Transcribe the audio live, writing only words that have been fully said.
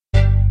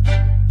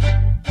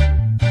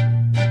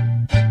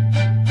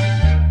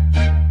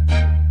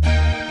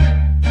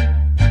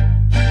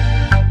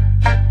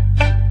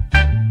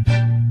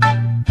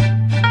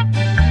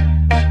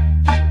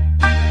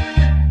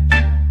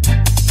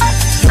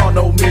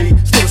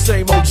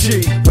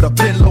G, but I've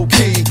been low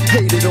key,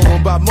 hated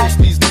on by most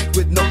these niggas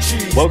with no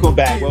cheese. Welcome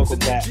back.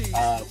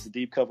 It's the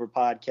Deep Cover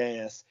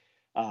Podcast.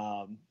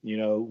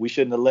 We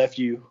shouldn't have left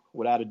you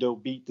without a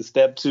dope beat to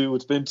step two.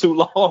 It's been too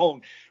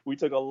long. We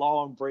took a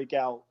long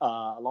breakout,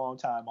 a long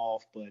time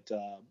off, but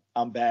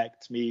I'm back.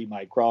 It's me,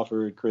 Mike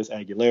Crawford, Chris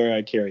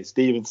Aguilera, Kerry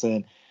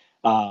Stevenson.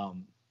 I'll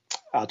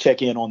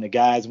check in on the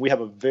guys. We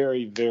have a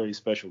very, very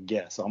special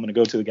guest. So I'm going to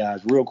go to the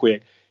guys real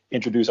quick,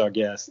 introduce our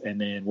guests,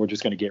 and then we're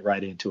just going to get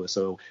right into it.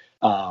 So,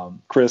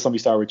 Chris, let me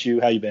start with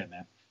you. How you been,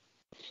 man?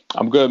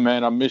 I'm good,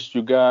 man. I missed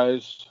you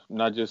guys. I'm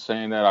not just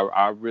saying that.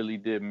 I really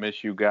did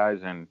miss you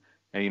guys and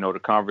the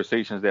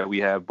conversations that we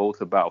have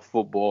both about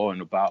football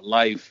and about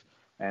life.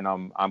 And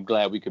I'm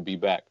glad we could be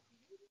back.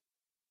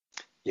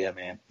 Yeah,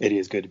 man. It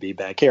is good to be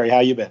back. Kerry,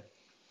 how you been?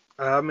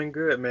 I've been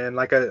good, man.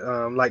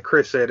 Like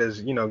Chris said, it's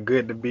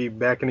good to be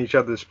back in each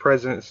other's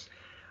presence.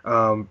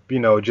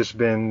 Just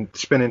been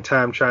spending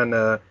time trying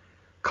to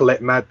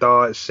collect my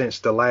thoughts since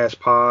the last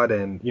pod,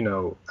 and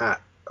I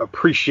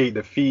appreciate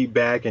the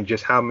feedback and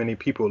just how many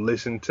people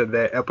listened to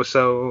that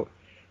episode.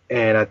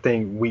 And I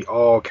think we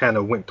all kind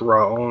of went through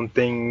our own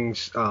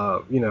things,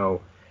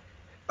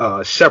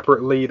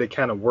 separately to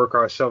kind of work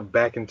ourselves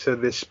back into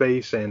this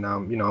space. And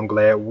I'm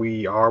glad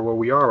we are where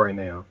we are right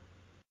now.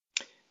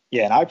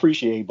 Yeah, and I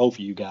appreciate both of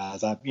you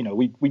guys.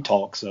 We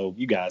talk, so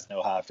you guys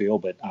know how I feel,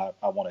 but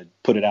I want to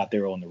put it out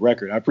there on the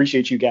record. I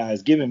appreciate you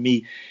guys giving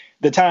me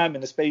the time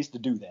and the space to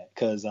do that,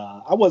 because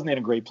I wasn't in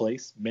a great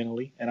place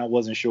mentally, and I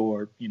wasn't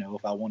sure,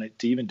 if I wanted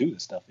to even do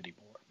this stuff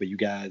anymore. But you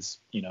guys,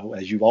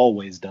 as you've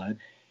always done,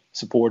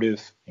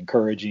 supportive,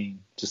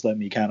 encouraging, just let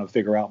me kind of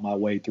figure out my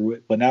way through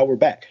it. But now we're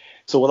back.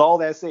 So with all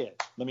that said,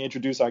 let me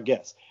introduce our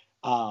guests.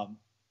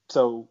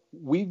 So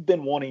we've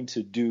been wanting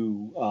to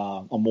do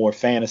a more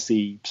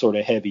fantasy sort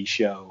of heavy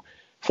show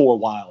for a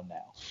while now.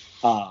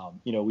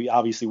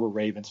 We're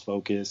Ravens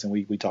focused, and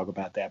we talk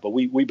about that, but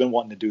we've been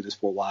wanting to do this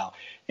for a while,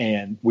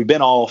 and we've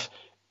been off.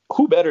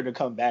 Who better to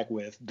come back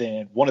with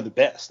than one of the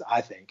best,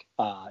 I think,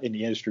 in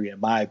the industry, in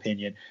my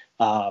opinion.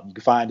 You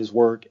can find his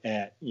work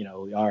at, the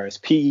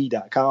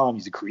RSP.com.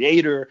 He's the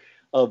creator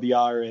of the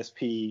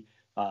RSP.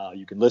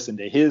 You can listen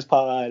to his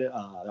pod,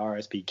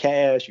 RSP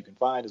Cash. You can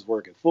find his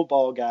work at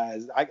Football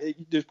Guys.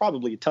 There's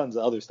probably tons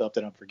of other stuff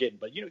that I'm forgetting,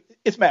 but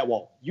it's Matt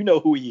Walton. You know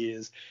who he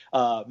is.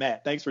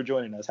 Matt, thanks for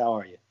joining us. How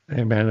are you?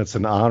 Hey, man, it's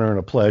an honor and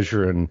a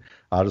pleasure. And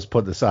I'll just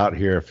put this out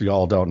here. If you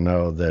all don't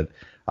know, that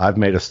I've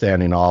made a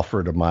standing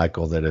offer to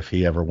Michael that if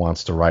he ever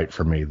wants to write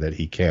for me, that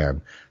he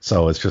can.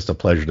 So it's just a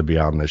pleasure to be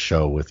on this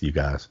show with you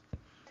guys.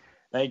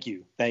 Thank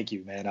you,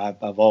 man.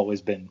 I've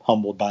always been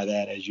humbled by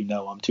that. As you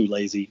know, I'm too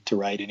lazy to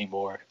write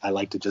anymore. I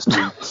like to just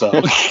read. So,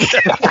 even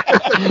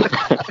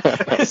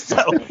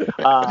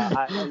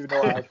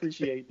though I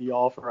appreciate the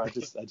offer, I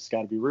just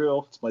got to be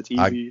real. It's much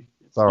easier.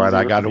 It's all right.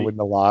 I got to win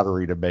the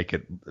lottery to make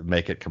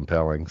it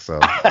compelling. So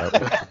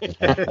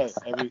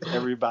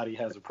everybody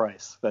has a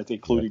price. That's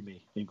including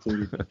me.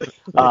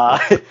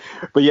 But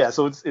yeah,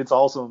 so it's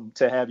awesome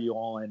to have you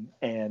on,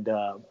 and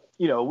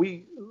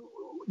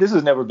this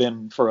has never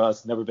been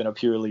a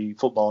purely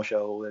football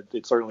show.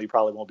 It certainly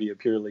probably won't be a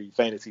purely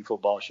fantasy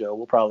football show.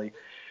 We'll probably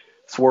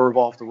swerve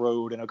off the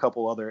road in a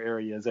couple other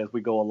areas as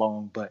we go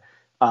along. But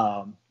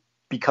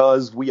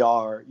because we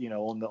are,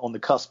 on the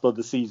cusp of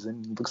the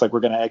season, it looks like we're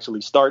going to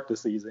actually start the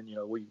season.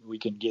 We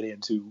can get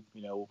into,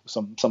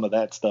 some of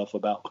that stuff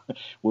about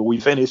where we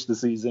finish the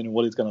season and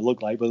what it's going to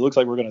look like. But it looks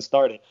like we're going to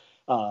start it.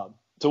 So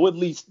we'll at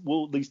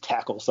least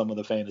tackle some of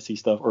the fantasy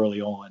stuff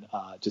early on,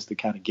 just to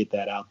kind of get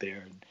that out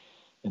there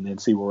and then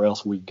see where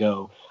else we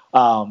go.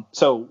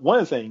 So one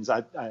of the things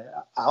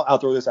I'll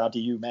throw this out to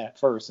you, Matt,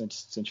 first,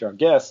 since you're our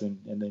guest, and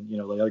then the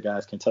other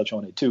guys can touch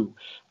on it too.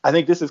 I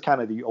think this is kind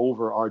of the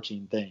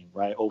overarching thing,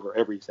 right? Over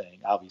everything,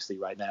 obviously,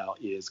 right now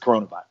is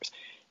coronavirus.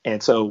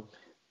 And so,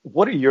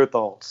 what are your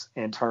thoughts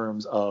in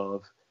terms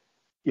of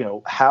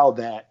how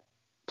that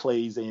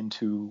plays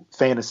into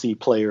fantasy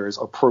players'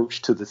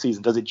 approach to the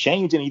season? Does it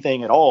change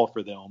anything at all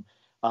for them?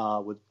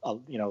 With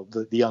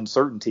the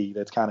uncertainty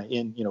that's kind of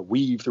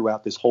weaved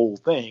throughout this whole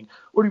thing,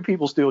 or do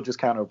people still just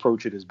kind of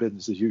approach it as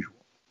business as usual?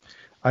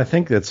 I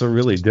think that's a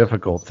really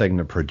difficult thing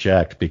to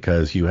project,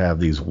 because you have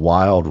these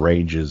wild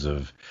ranges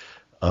of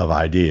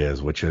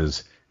ideas, which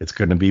is it's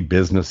going to be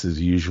business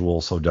as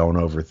usual. So don't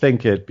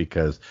overthink it,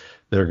 because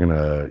they're going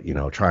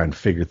to try and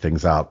figure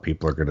things out.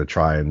 People are going to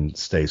try and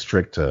stay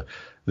strict to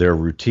their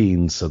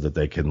routines so that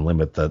they can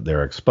limit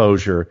their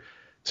exposure,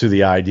 to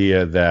the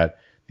idea that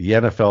the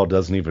NFL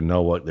doesn't even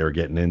know what they're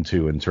getting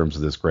into in terms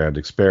of this grand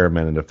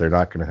experiment. And if they're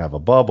not going to have a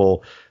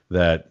bubble,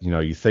 that,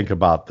 you think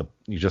about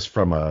just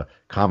from a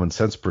common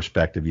sense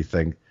perspective, you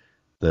think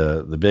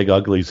the big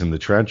uglies in the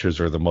trenches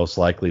are the most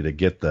likely to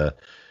get to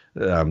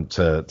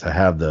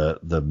have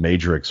the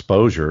major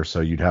exposure.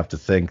 So you'd have to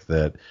think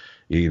that,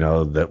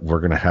 that we're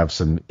going to have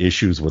some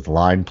issues with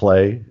line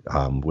play,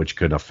 which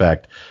could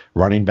affect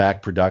running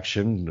back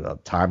production,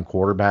 time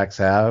quarterbacks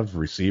have,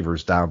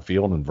 receivers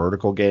downfield and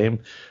vertical game.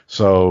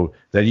 So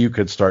then you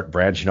could start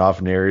branching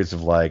off in areas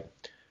of like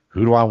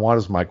who do I want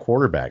as my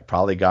quarterback?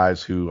 Probably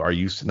guys who are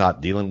used to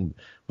not dealing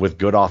with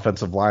good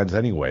offensive lines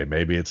anyway.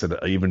 Maybe it's an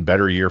even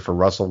better year for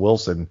Russell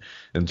Wilson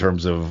in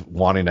terms of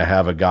wanting to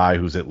have a guy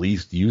who's at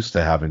least used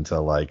to having to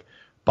like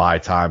buy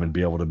time and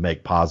be able to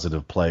make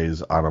positive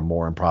plays on a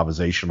more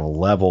improvisational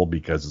level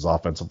because his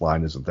offensive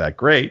line isn't that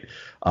great.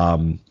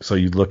 So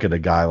you look at a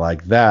guy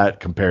like that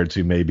compared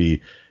to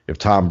maybe if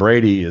Tom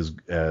Brady is,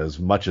 as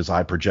much as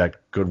I project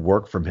good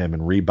work from him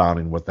and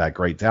rebounding with that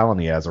great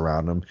talent he has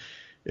around him,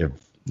 if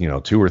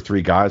 2 or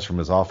 3 guys from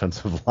his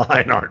offensive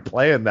line aren't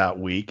playing that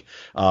week,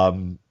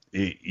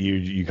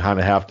 you kind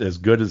of have to, as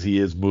good as he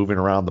is moving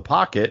around the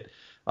pocket,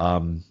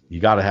 you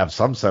got to have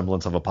some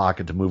semblance of a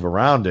pocket to move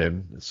around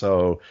in.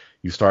 So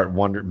you start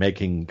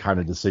making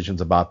kind of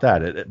decisions about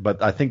that.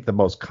 But I think the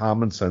most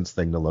common sense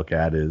thing to look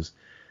at is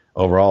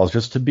overall is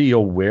just to be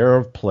aware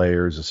of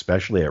players,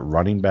 especially at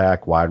running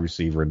back, wide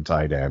receiver, and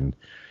tight end,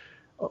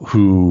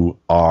 who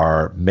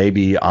are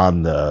maybe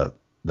on the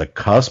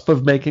cusp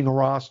of making a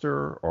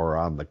roster or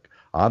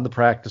on the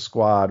practice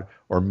squad,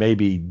 or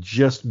maybe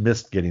just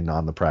missed getting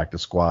on the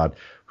practice squad,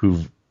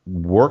 who've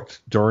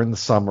worked during the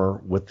summer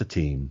with the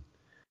team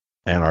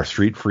and are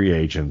street free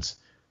agents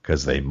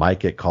because they might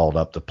get called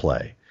up to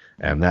play.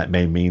 And that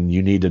may mean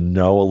you need to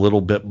know a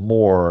little bit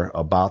more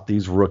about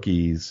these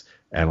rookies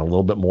and a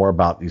little bit more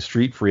about these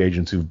street free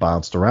agents who've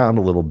bounced around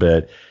a little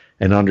bit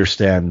and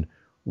understand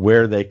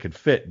where they could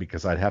fit,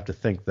 because I'd have to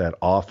think that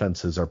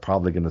offenses are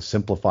probably going to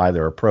simplify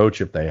their approach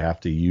if they have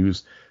to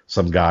use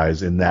some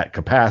guys in that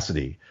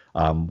capacity,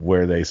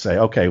 where they say,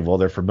 okay, well,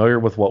 they're familiar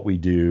with what we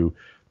do.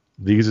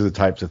 These are the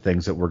types of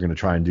things that we're going to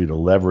try and do to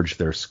leverage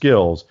their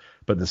skills.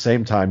 But at the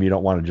same time, you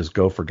don't want to just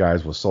go for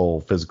guys with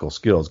sole physical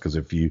skills, because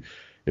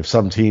if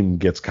some team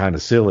gets kind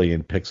of silly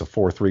and picks a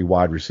 4-3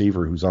 wide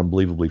receiver who's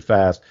unbelievably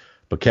fast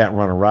but can't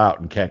run a route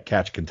and can't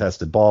catch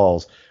contested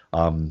balls,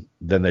 then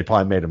they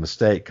probably made a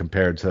mistake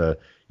compared to,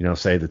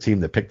 say the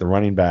team that picked the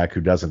running back who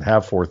doesn't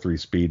have 4.3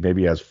 speed,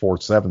 maybe has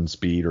 4.7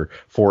 speed or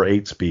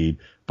 4.8 speed,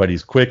 but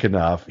he's quick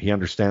enough. He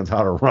understands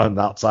how to run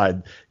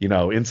outside,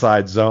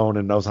 inside zone,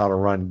 and knows how to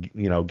run,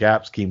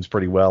 gap schemes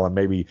pretty well. And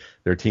maybe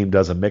their team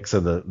does a mix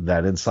of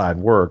that inside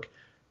work,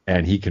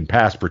 and he can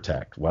pass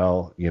protect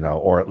well,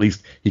 or at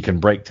least he can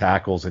break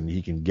tackles and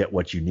he can get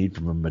what you need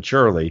from him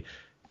maturely.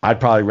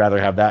 I'd probably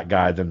rather have that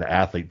guy than the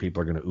athlete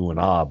people are going to ooh and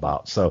ah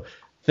about. So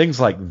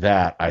things like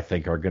that, I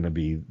think, are going to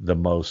be the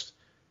most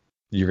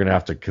you're going to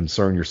have to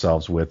concern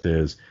yourselves with,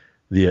 is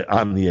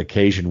on the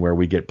occasion where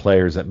we get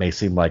players that may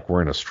seem like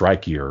we're in a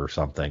strike year or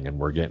something, and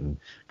we're getting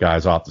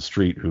guys off the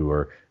street who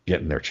are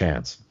getting their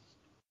chance.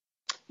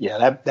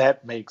 Yeah,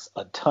 that makes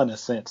a ton of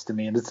sense to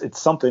me, and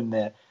it's something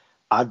that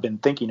I've been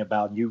thinking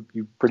about. You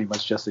pretty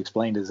much just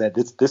explained, is that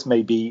this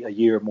may be a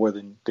year more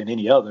than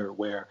any other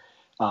where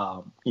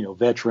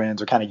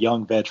veterans or kind of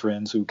young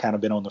veterans who kind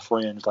of been on the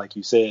fringe, like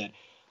you said,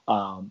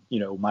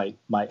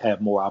 might have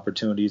more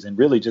opportunities, and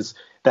really just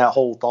that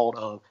whole thought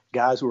of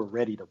guys who are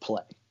ready to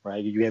play,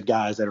 right? You have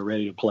guys that are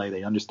ready to play.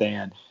 They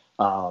understand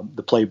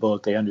the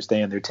playbook. They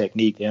understand their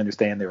technique. They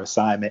understand their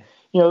assignment.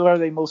 Are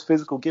they most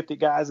physical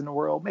gifted guys in the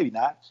world? Maybe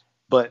not,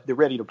 but they're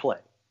ready to play.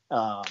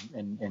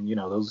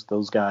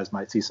 Those guys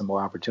might see some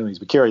more opportunities.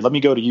 But Kerry, let me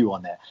go to you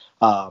on that.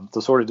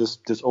 So sort of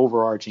this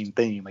overarching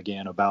theme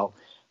again about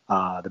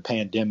the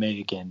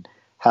pandemic and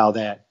how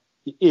that,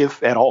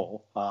 if at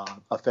all,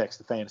 affects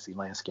the fantasy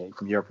landscape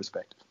from your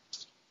perspective.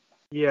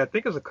 Yeah, I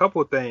think there's a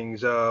couple of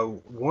things.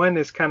 One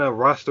is kind of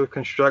roster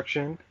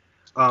construction.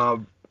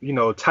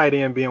 Tight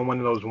end being one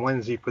of those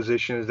onesie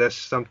positions. That's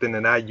something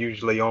that I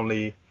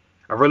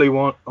really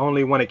want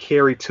to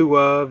carry 2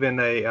 of in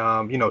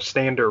a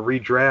standard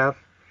redraft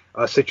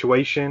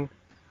situation.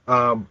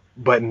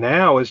 But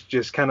now it's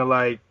just kind of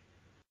like,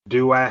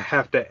 do I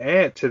have to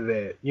add to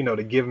that,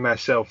 to give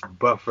myself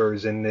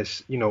buffers in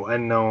this,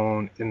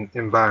 unknown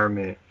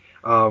environment?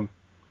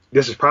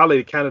 This is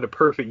probably kind of the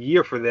perfect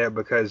year for that,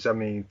 because,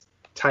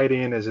 tight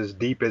end is as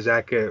deep as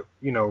I could,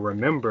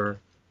 remember.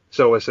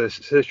 So it's a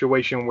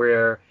situation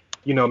where,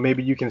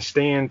 maybe you can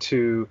stand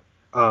to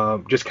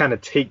just kind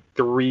of take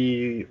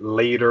 3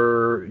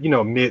 later,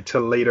 mid to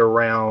later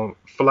round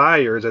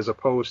flyers, as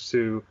opposed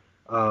to,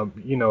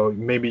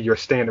 maybe your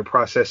standard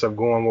process of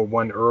going with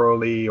one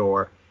early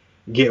or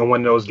getting one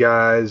of those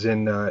guys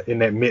in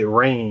that mid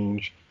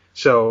range.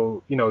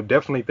 So,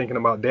 definitely thinking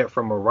about that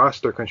from a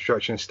roster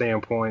construction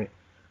standpoint.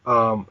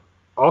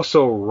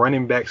 Also,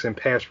 running backs and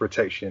pass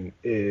protection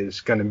is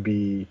going to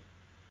be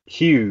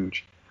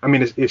huge.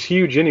 It's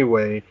huge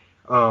anyway.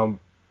 When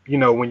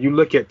you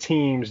look at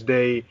teams,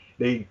 they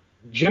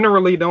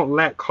generally don't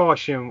lack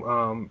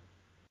caution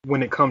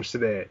when it comes to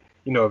that.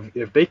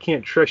 If they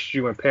can't trust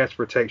you in pass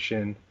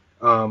protection,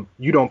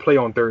 you don't play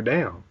on third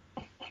down.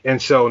 And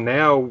so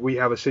now we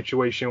have a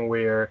situation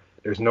where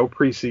there's no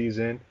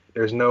preseason,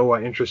 there's no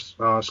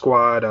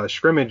intra-squad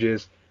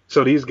scrimmages.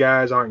 So these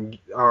guys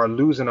are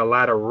losing a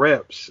lot of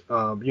reps,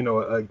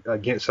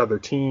 against other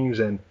teams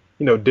and,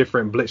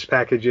 different blitz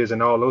packages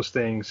and all those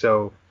things.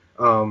 So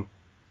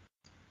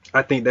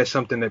I think that's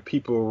something that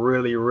people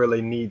really,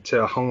 really need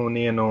to hone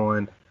in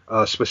on,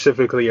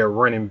 specifically at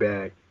running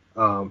back.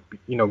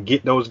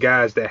 Get those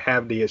guys that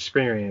have the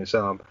experience.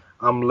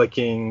 I'm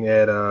looking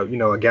at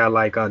a guy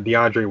like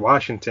DeAndre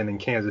Washington in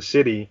Kansas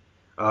City.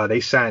 They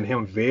signed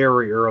him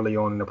very early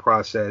on in the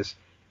process,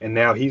 and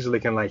now he's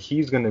looking like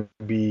he's going to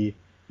be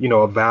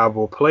a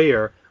viable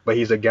player. But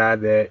he's a guy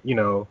that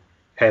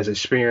has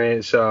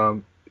experience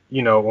on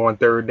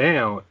third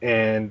down,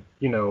 and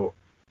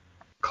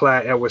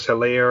Clyde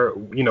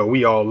Edwards-Helaire,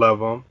 we all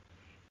love him,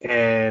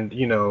 and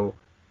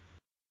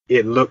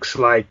it looks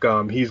like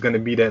he's going to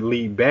be that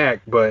lead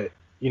back. But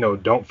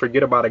don't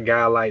forget about a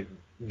guy like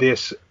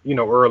this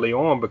early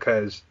on,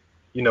 because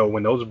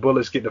when those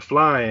bullets get to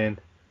flying,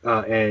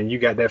 and you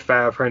got that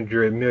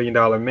 $500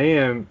 million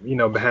man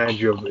behind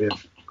you,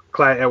 if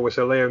Clyde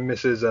Edwards-Helaire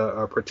misses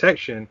a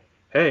protection,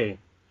 hey,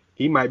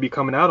 he might be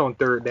coming out on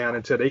third down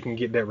until they can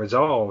get that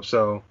resolved.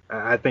 So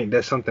I think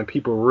that's something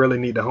people really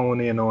need to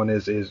hone in on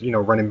is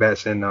running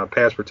backs and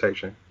pass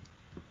protection.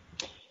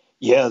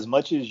 Yeah, as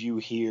much as you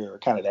hear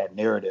kind of that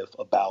narrative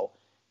about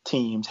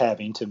teams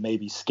having to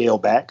maybe scale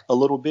back a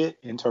little bit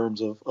in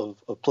terms of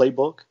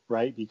playbook,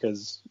 right?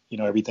 Because,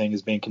 everything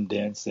has been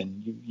condensed,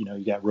 and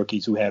you got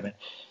rookies who haven't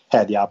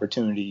had the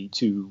opportunity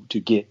to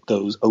get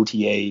those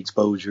OTA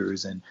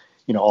exposures and,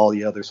 all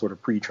the other sort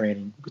of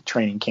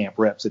training camp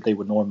reps that they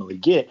would normally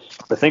get.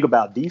 But think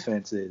about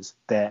defenses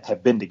that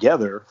have been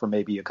together for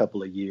maybe a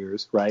couple of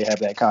years, right? Have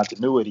that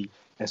continuity.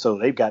 And so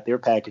they've got their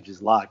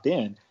packages locked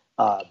in.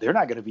 They're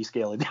not going to be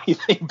scaling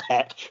anything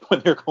back when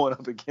they're going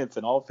up against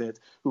an offense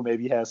who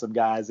maybe has some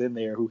guys in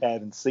there who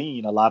haven't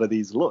seen a lot of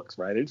these looks,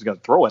 right? They're just going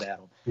to throw it at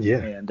them. Yeah.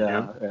 And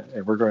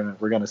we're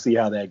going to see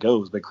how that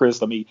goes. But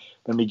Chris, let me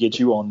get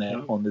you on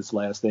that on this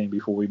last thing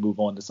before we move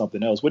on to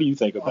something else. What do you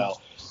think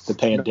about the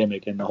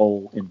pandemic and the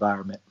whole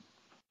environment?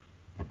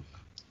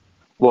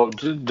 Well,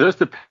 just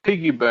to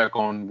piggyback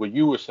on what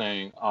you were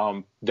saying,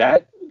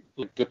 that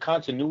the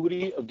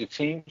continuity of the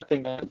team, I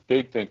think that's a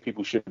big thing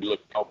people should be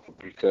looking out for,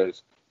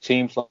 because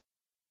teams like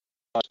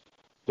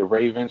the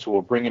Ravens, who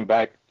are bringing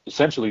back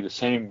essentially the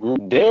same group,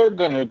 they're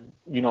going to,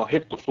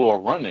 hit the floor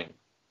running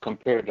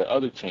compared to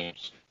other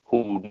teams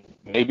who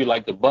maybe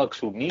like the Bucks,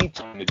 who need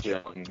time to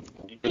gel and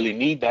really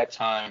need that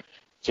time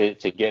to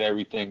get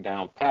everything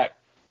down packed.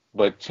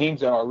 But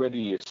teams that are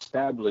already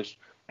established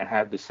and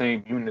have the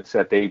same units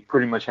that they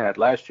pretty much had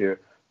last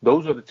year,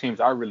 those are the teams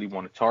I really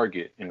want to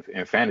target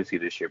in fantasy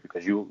this year,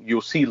 because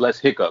you'll see less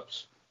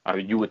hiccups. I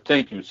mean, you would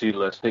think you'd see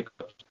less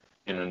hiccups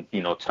in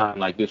time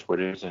like this, where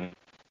there isn't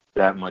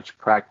that much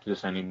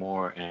practice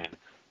anymore, and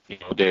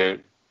they're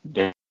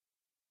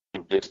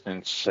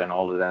distance and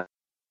all of that.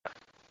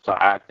 So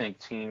I think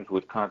teams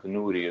with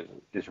continuity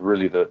is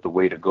really the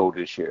way to go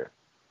this year.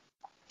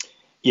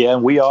 Yeah,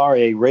 and we are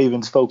a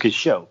Ravens focused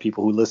show.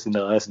 People who listen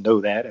to us know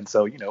that, and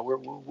so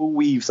we'll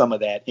weave some of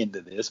that into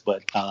this,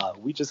 but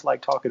we just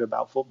like talking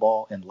about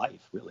football and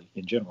life, really,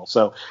 in general.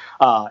 So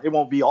it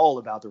won't be all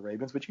about the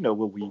Ravens, but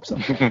we'll weave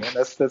some of that in.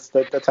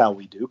 That's how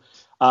we do.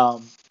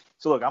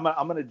 So look, I'm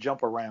gonna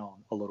jump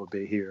around a little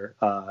bit here.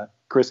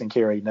 Chris and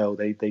Carrie know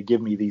they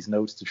give me these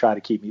notes to try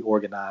to keep me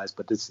organized,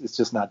 but it's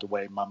just not the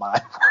way my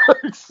mind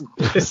works.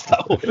 So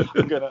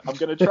I'm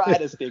gonna try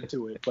to stick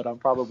to it, but I'm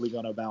probably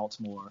gonna bounce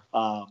more.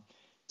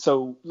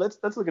 So let's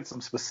look at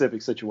some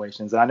specific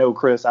situations. And I know,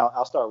 Chris,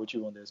 I'll start with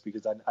you on this,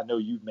 because I know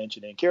you've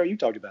mentioned it, and Carrie, you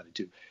talked about it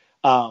too.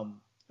 And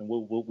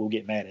we'll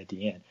get mad at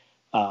the end.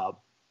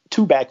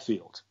 Two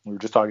backfields. We were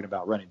just talking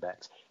about running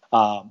backs.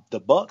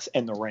 The Bucks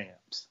and the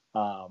Rams.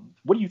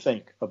 What do you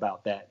think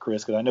about that,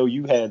 Chris? Because I know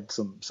you had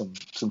some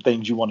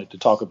things you wanted to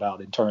talk about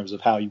in terms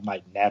of how you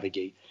might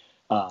navigate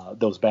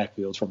those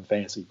backfields from a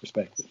fantasy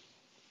perspective.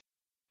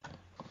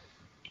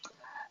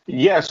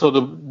 Yeah, so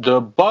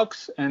the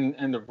Bucks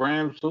and the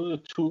Rams, those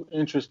are two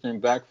interesting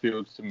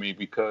backfields to me,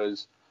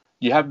 because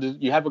you have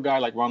a guy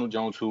like Ronald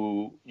Jones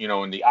who,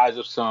 in the eyes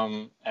of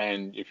some,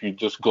 and if you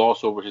just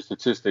gloss over his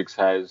statistics,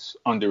 has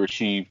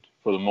underachieved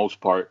for the most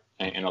part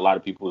in a lot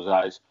of people's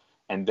eyes.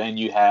 And then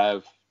you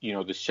have,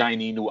 the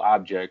shiny new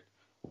object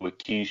with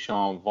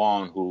Keyshawn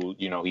Vaughn, who,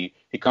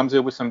 he comes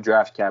in with some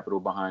draft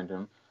capital behind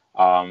him.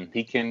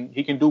 He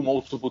can do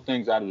multiple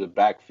things out of the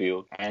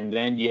backfield. And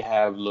then you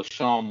have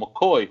LaShawn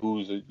McCoy,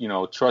 who's a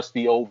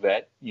trusty old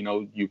vet.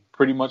 You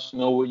pretty much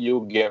know what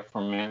you'll get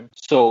from him.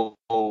 So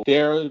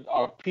there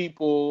are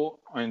people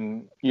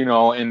on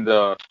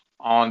the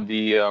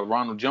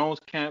Ronald Jones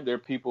camp. There are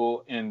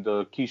people in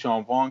the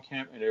Keyshawn Vaughn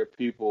camp, and there are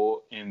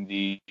people in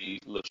the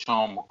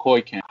LaShawn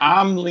McCoy camp.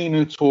 I'm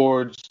leaning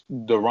towards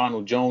the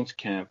Ronald Jones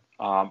camp.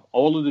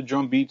 All of the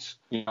drum beats,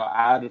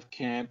 out of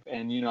camp,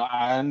 and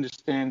I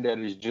understand that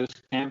it's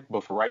just camp,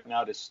 but for right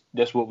now,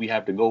 that's what we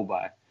have to go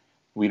by.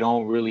 We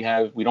don't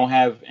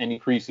have any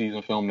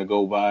preseason film to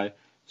go by,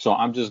 so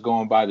I'm just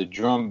going by the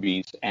drum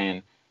beats.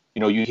 And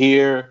you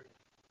hear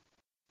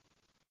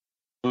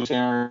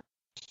Aaron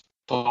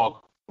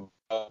talk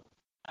about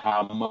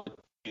how much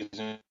he's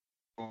in.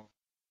 I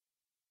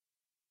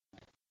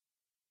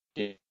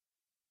think,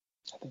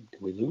 did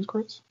we lose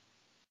Chris?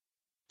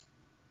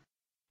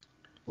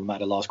 We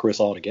might have lost Chris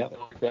altogether.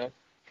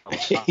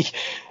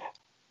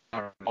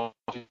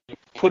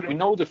 We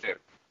know the fair,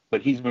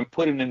 but he's been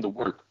putting in the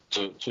work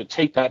to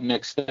take that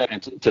next step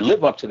and to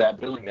live up to that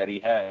billing that he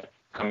had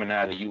coming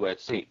out of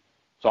USC.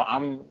 So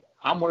I'm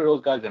one of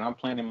those guys that I'm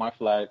planting my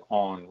flag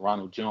on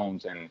Ronald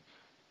Jones. And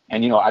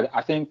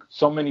I think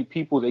so many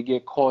people, they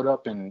get caught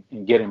up in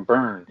getting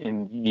burned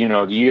in,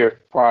 the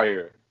year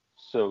prior.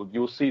 So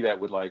you'll see that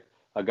with like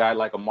a guy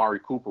like Amari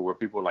Cooper, where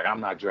people are like,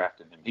 I'm not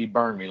drafting him. He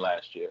burned me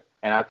last year.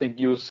 And I think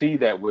you'll see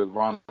that with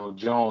Ronald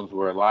Jones,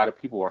 where a lot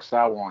of people are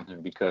sour on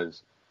him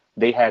because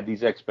they had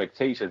these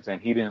expectations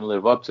and he didn't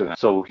live up to them.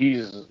 So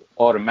he's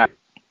automatically,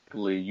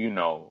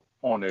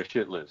 on their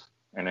shit list.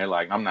 And they're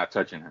like, I'm not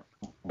touching him.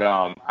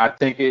 But I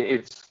think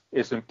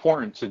it's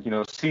important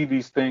to, see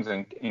these things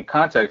in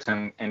context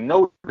and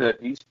know that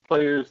these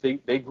players,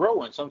 they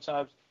grow. And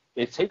sometimes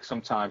it takes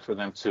some time for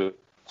them to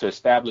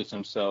establish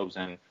themselves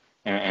and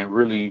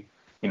really,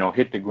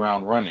 hit the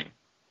ground running.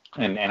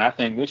 And I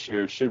think this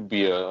year should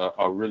be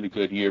a really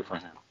good year for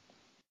him.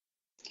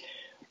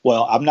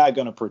 Well, I'm not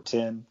going to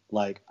pretend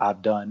like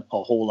I've done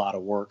a whole lot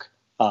of work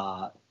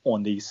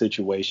on these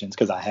situations,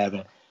 because I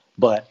haven't.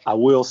 But I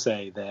will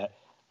say that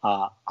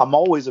I'm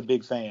always a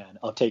big fan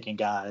of taking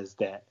guys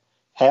that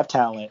have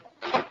talent.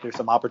 There's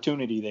some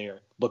opportunity there,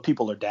 but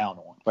people are down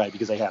on, right?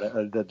 Because they had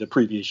the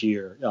previous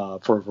year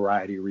for a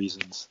variety of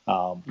reasons.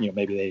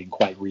 Maybe they didn't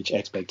quite reach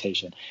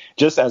expectation.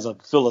 Just as a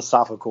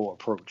philosophical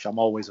approach, I'm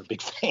always a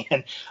big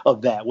fan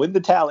of that. When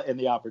the talent and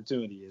the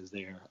opportunity is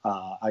there,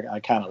 I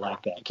kind of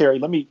like that. Kerry,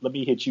 let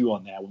me hit you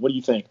on that one. What do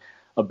you think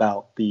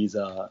about these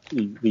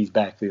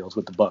backfields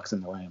with the Bucs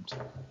and the Rams?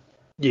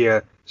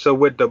 Yeah. So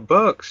with the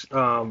Bucs,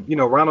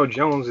 Ronald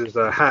Jones is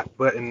a hot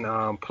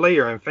button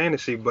player in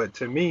fantasy, but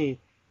to me,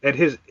 at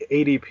his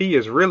ADP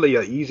is really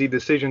an easy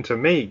decision to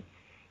make.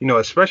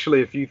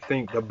 Especially if you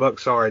think the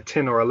Bucs are a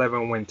 10 or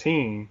 11 win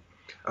team.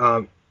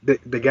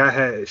 The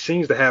guy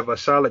seems to have a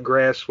solid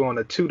grasp on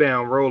a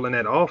 2-down role in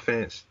that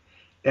offense,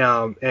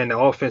 and the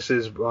offense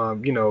is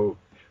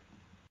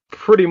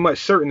pretty much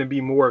certain to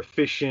be more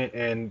efficient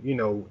and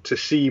to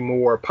see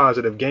more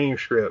positive game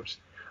scripts.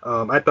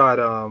 I thought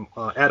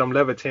Adam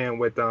Levitan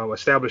with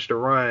Establish the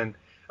Run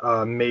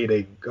made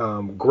a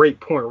great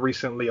point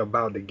recently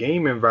about the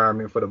game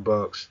environment for the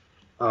Bucs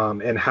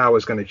and how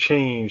it's going to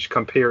change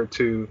compared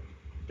to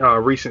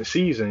recent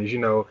seasons.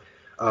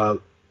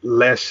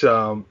 Less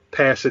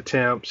pass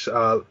attempts,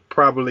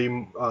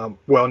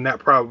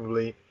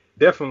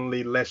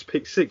 definitely less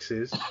pick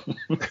sixes.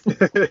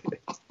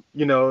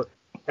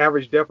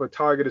 Average depth of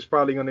target is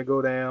probably going to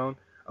go down.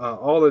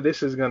 All of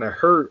this is going to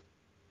hurt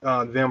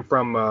them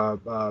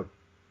from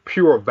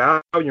pure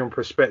volume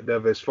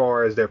perspective as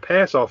far as their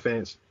pass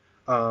offense.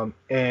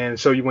 And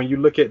so when you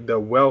look at the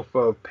wealth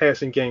of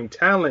passing game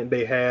talent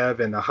they have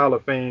and the Hall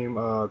of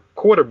Fame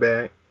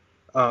quarterback,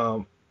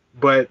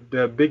 but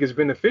the biggest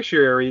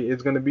beneficiary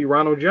is going to be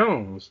Ronald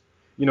Jones.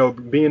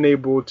 Being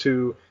able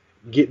to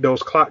get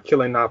those clock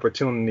killing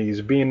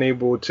opportunities, being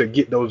able to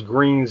get those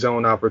green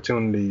zone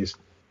opportunities.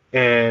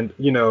 And,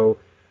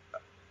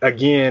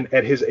 again,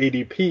 at his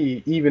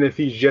ADP, even if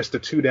he's just a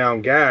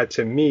 2-down guy,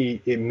 to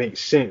me, it makes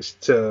sense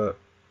to,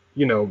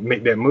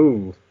 make that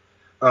move.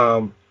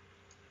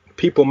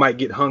 People might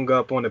get hung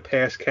up on the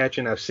pass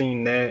catching. I've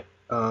seen that,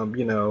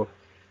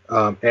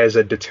 as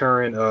a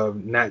deterrent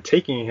of not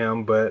taking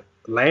him. But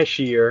last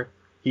year,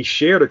 he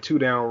shared a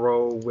 2-down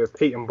role with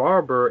Peyton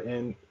Barber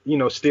and,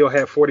 still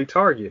had 40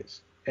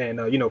 targets and,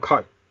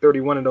 caught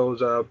 31 of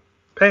those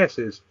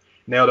passes.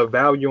 Now, the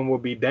volume will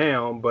be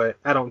down, but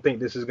I don't think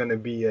this is going to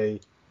be a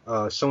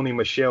Sony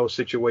Michel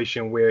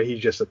situation where he's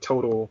just a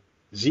total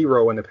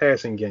zero in the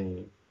passing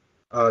game.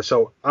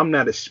 So I'm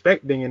not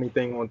expecting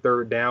anything on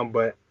third down,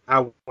 but I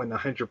wouldn't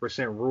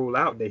 100% rule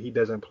out that he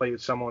doesn't play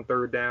some on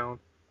third down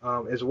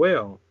as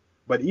well.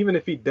 But even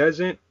if he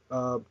doesn't,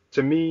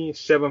 to me,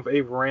 7th,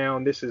 8th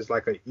round, this is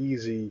like an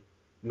easy,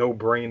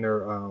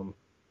 no-brainer,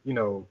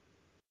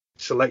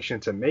 selection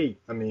to make.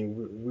 I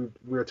mean,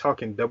 we're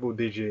talking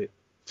double-digit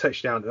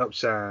touchdown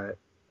upside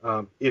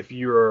if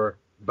you're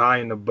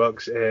buying the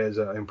Bucs as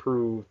an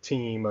improved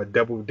team, a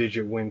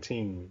double-digit win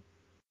team.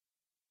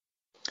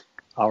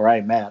 All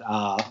right, Matt.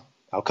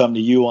 I'll come to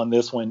you on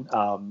this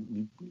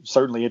one.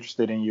 Certainly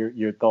interested in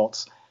your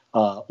thoughts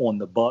on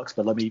the Bucs,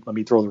 but let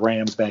me throw the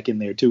Rams back in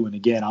there too. And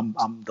again,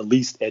 I'm the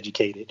least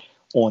educated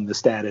on the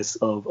status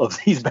of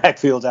these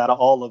backfields out of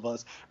all of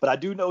us, but I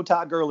do know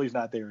Todd Gurley's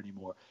not there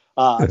anymore.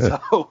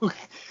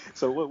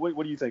 So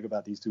what do you think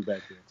about these two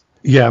backfields?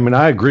 Yeah, I mean,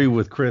 I agree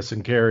with Chris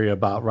and Kerry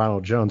about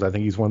Ronald Jones. I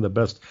think he's one of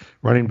the best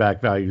running back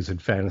values in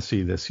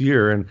fantasy this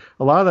year. And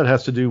a lot of that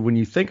has to do when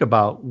you think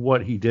about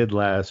what he did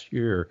last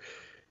year.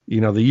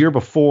 The year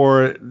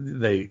before,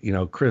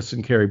 Chris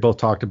and Kerry both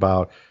talked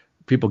about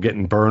people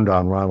getting burned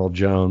on Ronald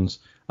Jones.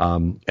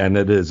 And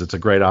it's a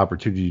great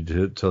opportunity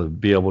to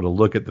be able to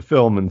look at the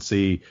film and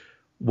see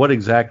what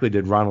exactly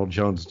did Ronald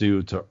Jones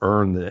do to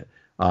earn the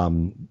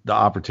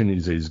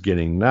opportunities that he's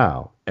getting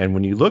now. And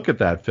when you look at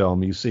that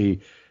film, you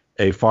see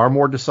a far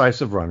more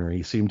decisive runner.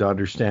 He seemed to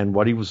understand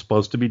what he was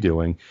supposed to be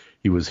doing.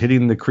 He was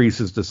hitting the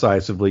creases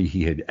decisively.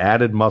 He had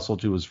added muscle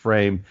to his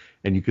frame,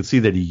 and you could see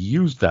that he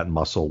used that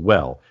muscle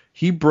well.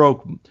 He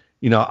broke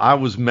I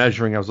was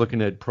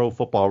looking at Pro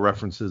Football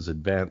References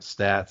advanced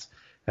stats,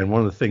 and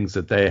one of the things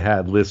that they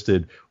had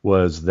listed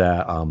was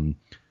that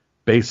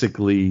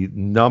basically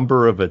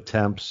number of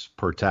attempts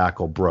per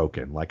tackle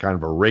broken, like kind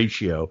of a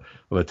ratio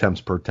of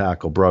attempts per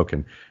tackle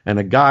broken. And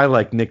a guy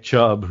like Nick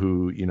Chubb,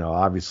 who,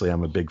 obviously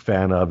I'm a big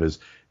fan of, is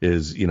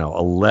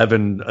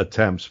 11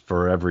 attempts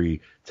for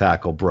every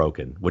tackle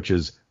broken, which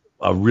is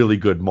a really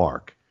good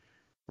mark.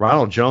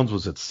 Ronald Jones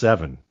was at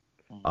 7.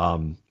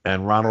 And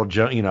Ronald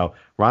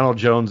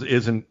Jones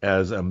isn't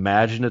as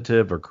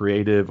imaginative or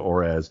creative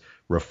or as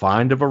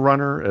refined of a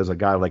runner as a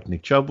guy like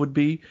Nick Chubb would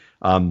be.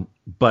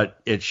 But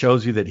it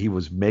shows you that he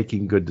was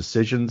making good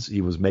decisions.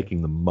 He was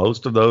making the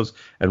most of those.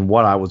 And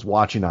what I was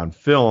watching on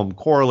film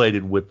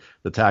correlated with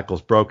the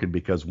tackles broken,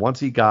 because once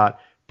he got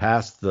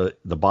past the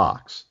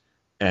box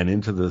and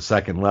into the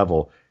second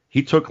level,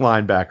 he took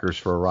linebackers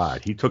for a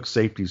ride. He took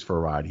safeties for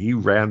a ride. He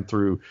ran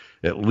through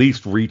at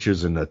least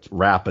reaches and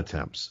wrap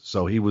attempts.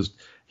 So he was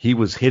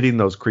hitting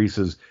those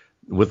creases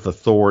with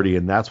authority,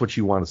 and that's what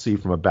you want to see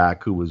from a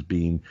back who was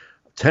being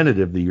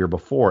tentative the year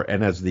before.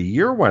 And as the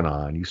year went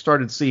on, you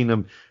started seeing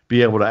him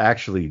be able to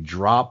actually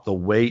drop the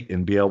weight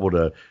and be able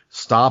to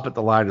stop at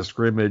the line of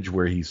scrimmage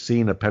where he's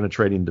seen a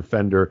penetrating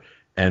defender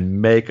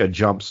and make a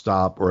jump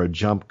stop or a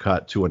jump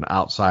cut to an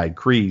outside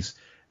crease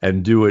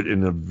and do it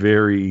in a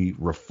very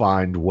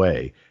refined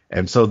way.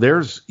 And so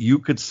you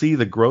could see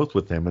the growth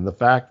with him, and the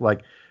fact,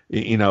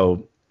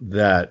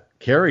 that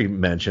Kerry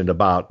mentioned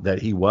about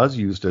that he was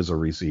used as a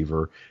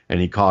receiver and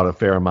he caught a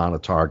fair amount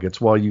of targets.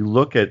 Well, you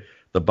look at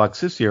the Bucs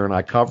this year, and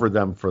I covered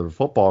them for the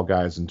football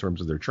guys in terms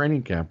of their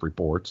training camp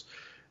reports.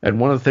 And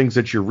one of the things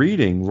that you're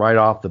reading right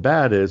off the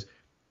bat is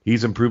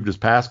he's improved his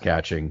pass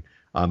catching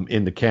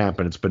in the camp,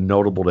 and it's been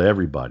notable to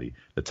everybody.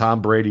 The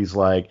Tom Brady's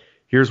like,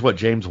 here's what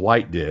James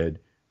White did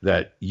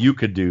that you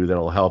could do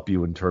that'll help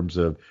you in terms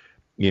of,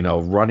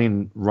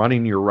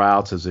 running your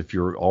routes as if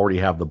you already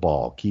have the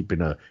ball,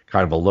 keeping a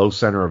kind of a low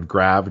center of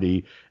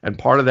gravity. And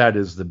part of that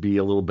is to be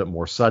a little bit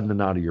more sudden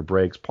and out of your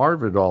breaks. Part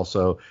of it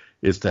also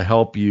is to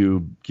help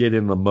you get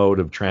in the mode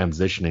of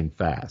transitioning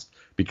fast.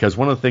 Because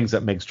one of the things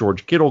that makes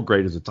George Kittle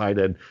great as a tight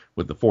end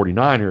with the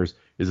 49ers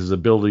is his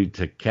ability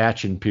to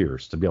catch and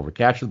pierce, to be able to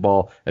catch the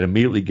ball and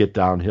immediately get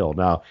downhill.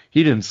 Now,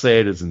 he didn't say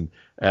it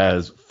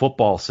as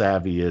football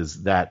savvy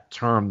as that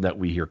term that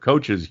we hear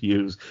coaches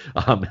use,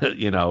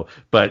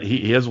 but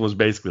his was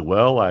basically,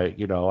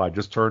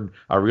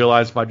 I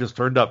realized if I just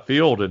turned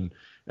upfield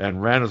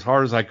and ran as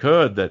hard as I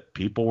could that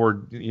people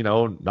were,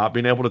 not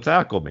being able to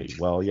tackle me.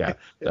 Well, yeah,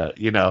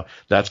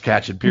 that's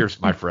catch and pierce,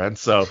 my friend.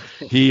 So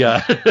he,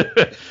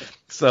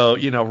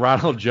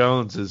 Ronald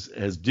Jones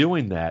is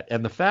doing that.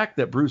 And the fact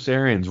that Bruce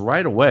Arians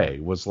right away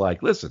was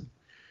like, listen,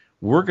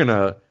 we're going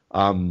to,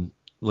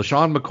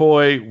 LaShawn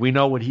McCoy, we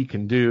know what he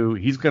can do.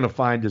 He's going to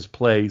find his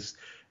place.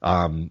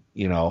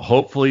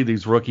 Hopefully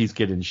these rookies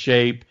get in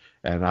shape.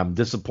 And I'm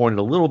disappointed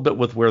a little bit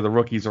with where the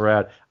rookies are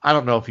at. I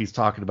don't know if he's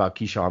talking about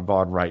Keyshawn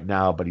Vaughn right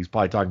now, but he's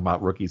probably talking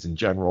about rookies in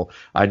general.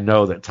 I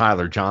know that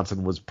Tyler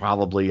Johnson was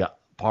probably a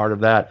part of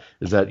that,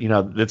 is that,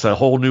 it's a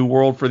whole new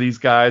world for these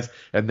guys,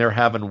 and they're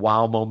having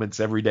wow moments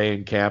every day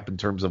in camp in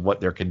terms of what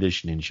their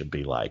conditioning should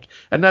be like.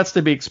 And that's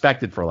to be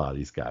expected for a lot of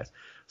these guys.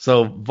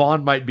 So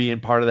Vaughn might be in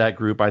part of that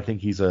group. I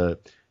think he's a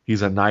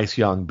nice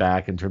young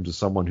back in terms of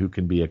someone who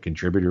can be a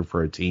contributor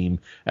for a team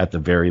at the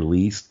very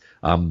least.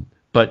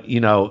 But,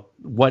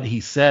 what he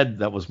said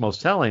that was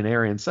most telling,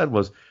 Arian said,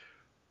 was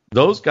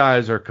those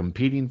guys are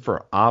competing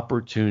for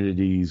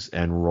opportunities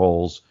and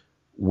roles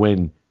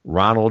when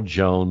Ronald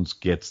Jones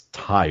gets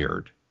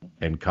tired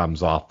and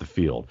comes off the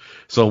field.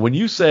 So when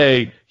you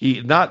say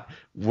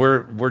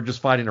we're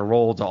just finding a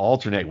role to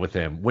alternate with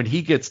him, when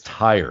he gets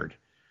tired,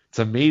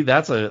 to me,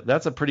 that's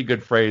a pretty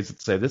good phrase to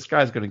say this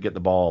guy's going to get the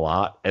ball a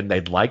lot, and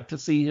they'd like to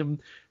see him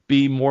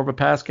be more of a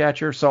pass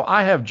catcher. So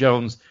I have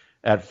Jones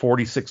at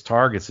 46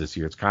 targets this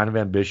year. It's kind of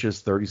ambitious,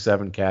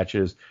 37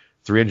 catches,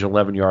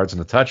 311 yards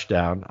and a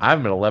touchdown. I have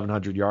him at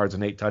 1,100 yards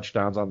and 8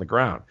 touchdowns on the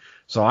ground.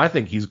 So I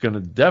think he's going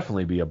to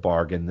definitely be a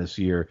bargain this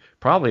year,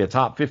 probably a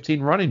top 15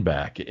 running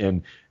back.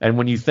 And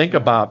when you think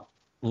about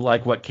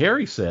like what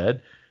Kerry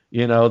said,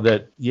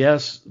 that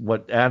yes,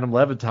 what Adam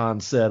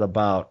Levitan said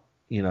about,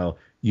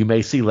 you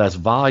may see less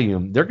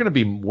volume, they're going to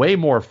be way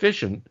more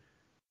efficient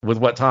with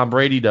what Tom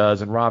Brady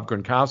does and Rob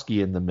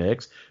Gronkowski in the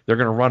mix. They're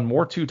going to run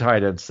more 2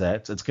 tight end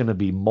sets. It's going to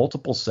be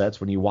multiple sets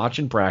when you watch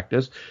in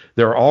practice.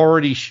 They're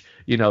already,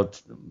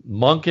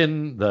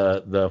 Monken,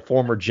 the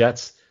former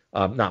Jets,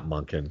 not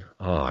Monken.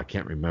 Oh, I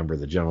can't remember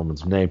the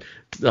gentleman's name.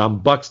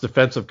 Buck's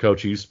defensive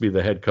coach. He used to be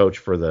the head coach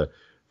for the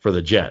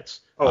Jets.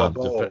 Tom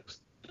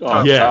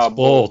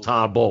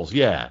Bowles.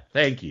 Yeah,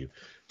 thank you.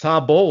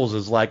 Tom Bowles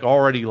is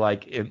already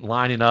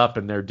lining up,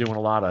 and they're doing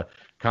a lot of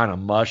kind of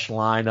mush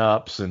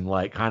lineups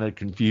and kind of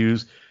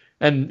confused.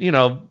 And,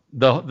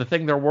 the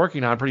thing they're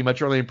working on pretty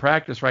much early in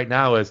practice right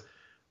now is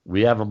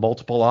we have a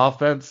multiple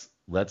offense.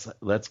 Let's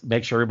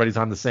make sure everybody's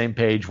on the same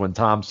page when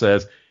Tom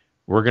says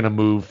we're going to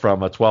move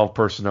from a 12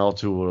 personnel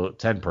to a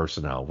 10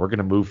 personnel. We're going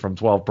to move from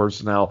 12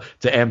 personnel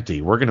to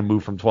empty. We're going to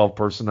move from 12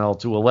 personnel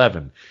to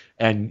 11.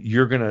 And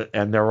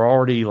and they're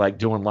already like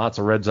doing lots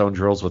of red zone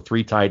drills with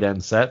 3 tight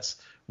end sets,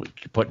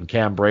 putting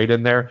Cam Brate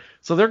in there.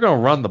 So they're going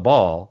to run the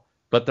ball,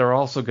 but they're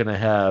also going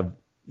to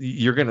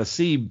you're going to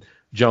see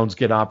Jones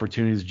get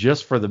opportunities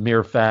just for the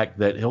mere fact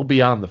that he'll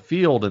be on the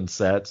field in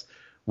sets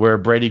where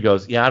Brady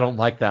goes, yeah, I don't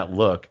like that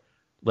look.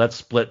 Let's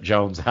split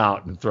Jones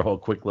out and throw a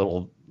quick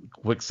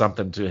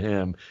something to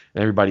him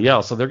and everybody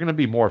else. So they're going to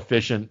be more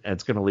efficient, and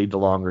it's going to lead to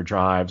longer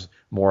drives,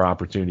 more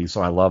opportunities.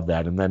 So I love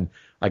that. And then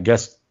I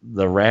guess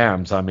the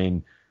Rams, I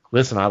mean,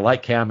 listen, I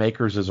like Cam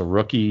Akers as a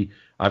rookie.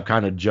 I've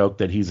kind of joked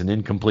that he's an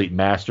incomplete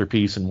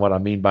masterpiece. And what I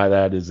mean by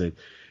that is that,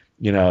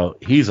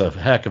 he's a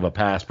heck of a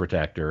pass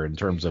protector in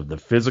terms of the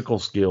physical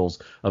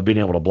skills of being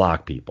able to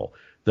block people.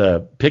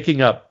 The picking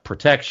up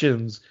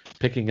protections,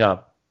 picking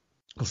up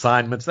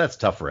assignments, that's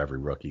tough for every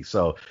rookie.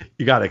 So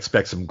you got to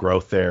expect some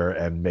growth there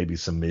and maybe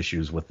some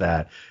issues with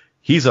that.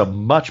 He's a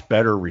much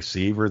better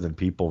receiver than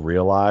people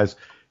realize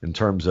in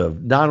terms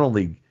of not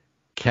only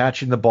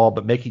catching the ball,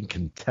 but making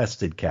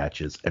contested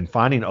catches and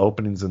finding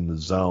openings in the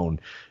zone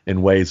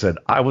in ways that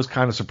I was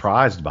kind of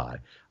surprised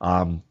by.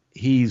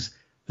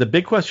 The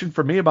big question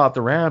for me about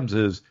the Rams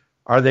is,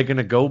 are they going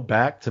to go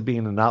back to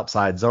being an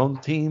outside zone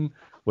team,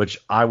 which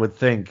I would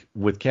think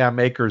with Cam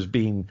Akers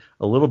being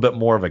a little bit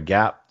more of a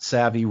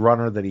gap-savvy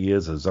runner than he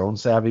is a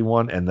zone-savvy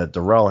one, and that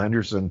Darrell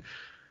Henderson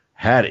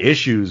had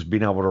issues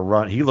being able to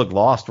run. He looked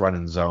lost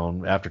running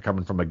zone after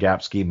coming from a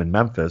gap scheme in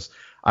Memphis.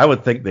 I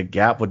would think that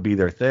gap would be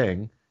their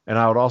thing, and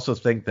I would also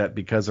think that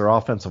because their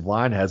offensive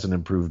line hasn't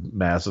improved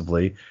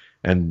massively,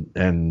 and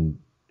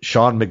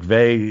Sean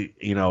McVay,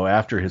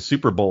 after his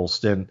Super Bowl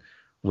stint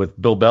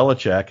with Bill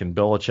Belichick, and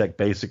Belichick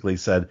basically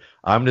said,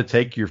 I'm going to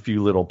take your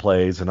few little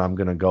plays and I'm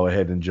going to go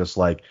ahead and just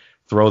like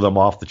throw them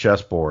off the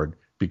chessboard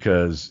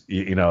because,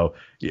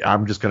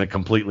 I'm just going to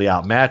completely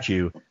outmatch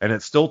you. And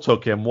it still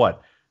took him,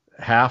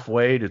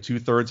 halfway to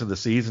 2/3 of the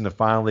season to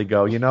finally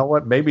go,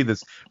 maybe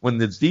when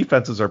the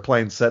defenses are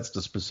playing sets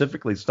to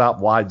specifically stop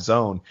wide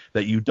zone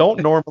that you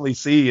don't normally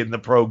see in the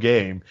pro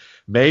game,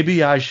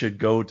 maybe I should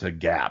go to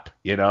gap,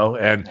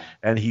 and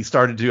he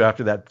started to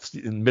after that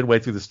midway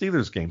through the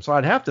Steelers game. So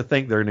I'd have to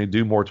think they're going to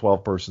do more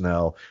 12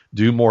 personnel,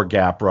 do more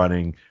gap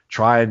running,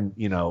 try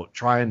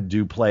and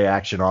do play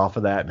action off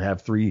of that and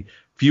have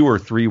fewer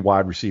 3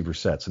 wide receiver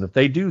sets. And if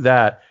they do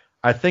that,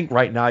 I think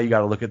right now you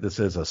got to look at this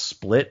as a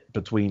split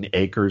between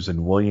Akers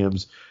and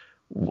Williams,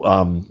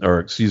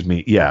 or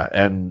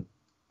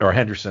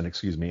Henderson,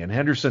 And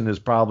Henderson is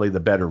probably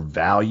the better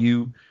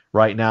value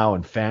right now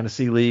in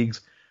fantasy leagues.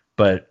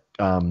 But,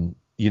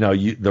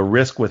 the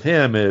risk with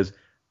him is,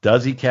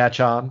 does he catch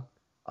on?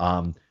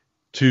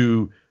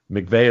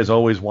 McVay has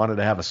always wanted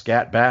to have a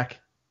scat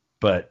back,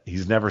 but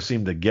he's never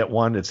seemed to get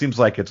one. It seems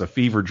like it's a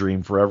fever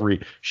dream for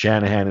every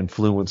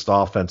Shanahan-influenced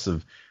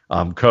offensive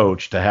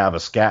coach to have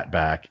a scat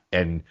back,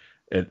 and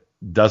it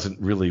hasn't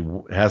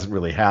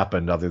really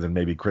happened other than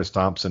maybe Chris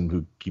Thompson,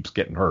 who keeps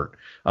getting hurt.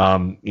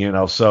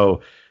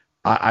 So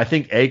I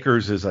think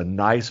Akers is a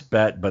nice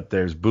bet, but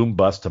there's boom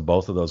bust to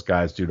both of those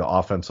guys due to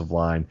offensive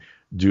line,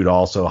 due to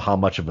also how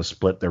much of a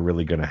split they're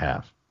really going to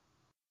have.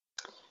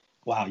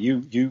 Wow,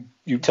 you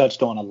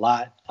touched on a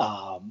lot.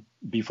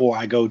 Before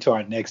I go to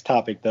our next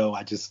topic, though,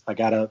 I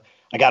gotta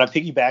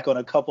piggyback on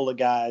a couple of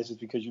guys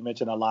just because you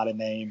mentioned a lot of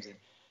names, and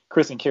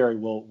Chris and Kerry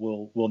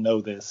will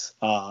know this.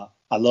 I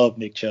love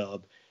Nick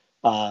Chubb.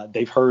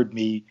 They've heard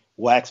me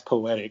wax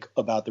poetic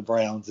about the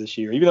Browns this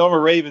year, even though I'm a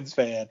Ravens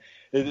fan.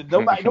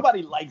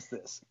 Nobody likes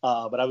this.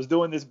 But I was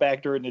doing this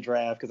back during the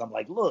draft because I'm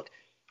like, look,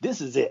 this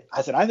is it.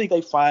 I said, I think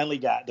they finally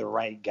got the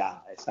right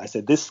guys. I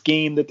said, this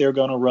scheme that they're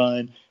going to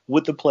run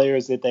with the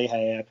players that they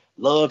have,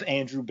 love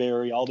Andrew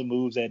Berry, all the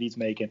moves that he's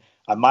making.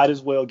 I might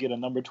as well get a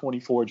number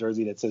 24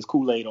 jersey that says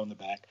Kool-Aid on the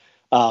back.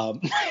 But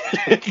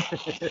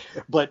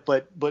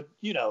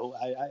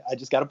I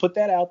just got to put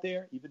that out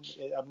there. Even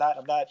I'm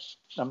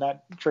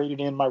not trading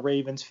in my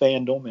Ravens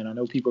fandom, and I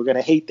know people are going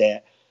to hate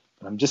that,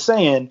 but I'm just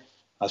saying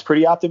I was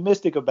pretty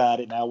optimistic about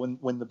it. Now,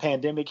 when the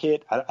pandemic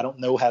hit, I don't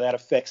know how that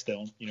affects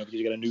them, because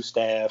you got a new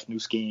staff, new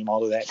scheme,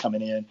 all of that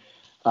coming in.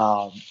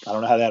 I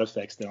don't know how that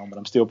affects them, but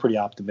I'm still pretty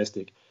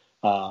optimistic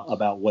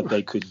about what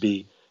they could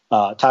be.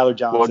 Tyler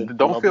Johnson. Well,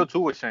 don't feel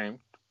too ashamed.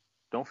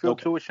 Don't feel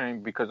too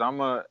ashamed because I'm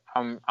a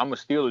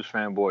Steelers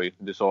fanboy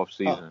this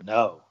offseason.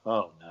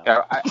 Oh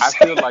no. I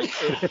feel like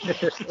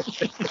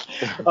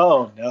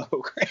oh no.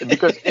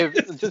 Because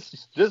if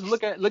just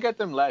look at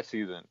them last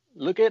season.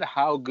 Look at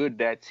how good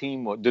that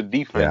team, the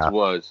defense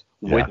was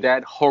with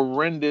that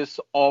horrendous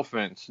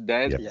offense.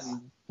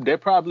 They're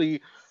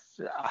probably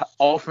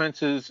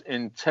offenses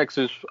in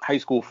Texas high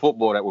school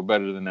football that were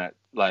better than that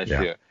last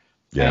year.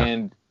 Yeah.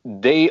 And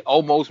they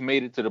almost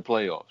made it to the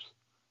playoffs.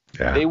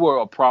 Yeah. They were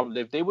a problem.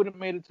 If they would have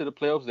made it to the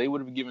playoffs, they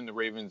would have given the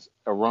Ravens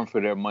a run for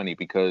their money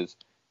because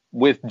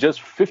with just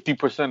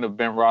 50% of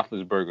Ben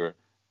Roethlisberger,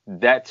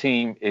 that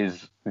team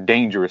is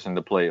dangerous in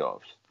the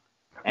playoffs.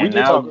 And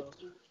now,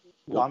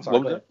 I'm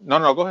sorry.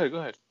 no, go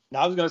ahead.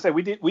 Now I was going to say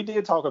we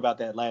did talk about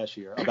that last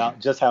year about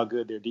just how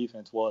good their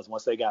defense was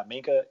once they got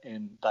Minka,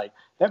 and like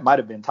that might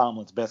have been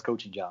Tomlin's best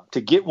coaching job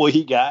to get what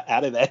he got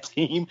out of that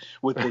team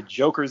with the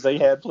jokers they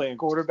had playing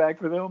quarterback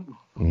for them.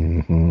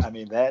 Mm-hmm. I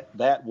mean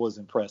that was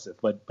impressive,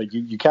 but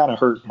you kind of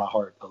hurt my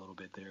heart a little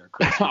bit there,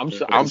 Chris. I'm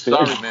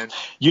sorry, man.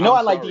 You know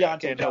I like sorry.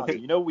 Deontay Johnson.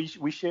 You know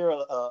we share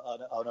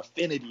an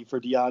affinity for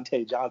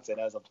Deontay Johnson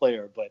as a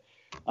player, but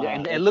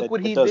and look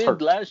what he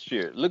did last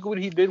year. Look what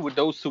he did with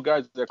those two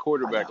guys at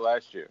quarterback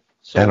last year.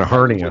 So and a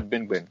hernia.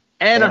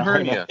 And a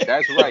hernia.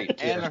 That's right.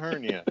 And a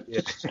hernia.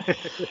 Yeah.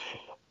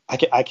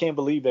 I can't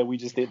believe that we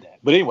just did that.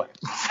 But anyway,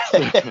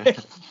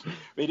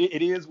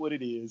 it is what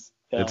it is.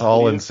 It's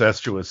all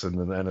incestuous in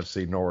the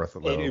NFC North.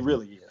 It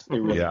really is.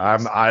 It really is.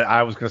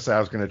 I was going to say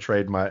I was going to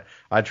trade my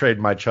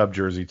Chubb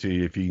jersey to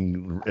you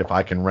if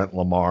I can rent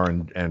Lamar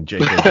and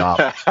J.K.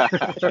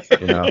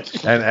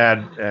 Dobbins,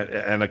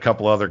 and a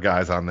couple other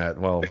guys on that.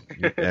 Well,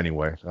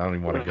 anyway, I don't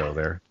even want to go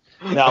there.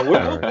 Now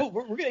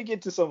we're gonna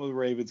get to some of the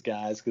Ravens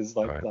guys because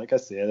like I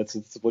said,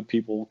 it's what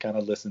people kind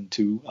of listen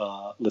to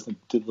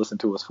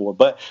us for.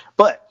 But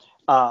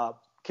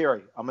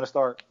Kerry, I'm gonna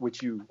start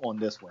with you on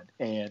this one,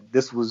 and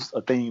this was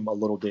a theme a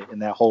little bit in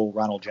that whole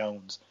Ronald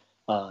Jones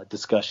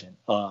discussion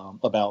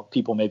about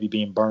people maybe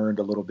being burned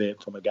a little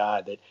bit from a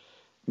guy that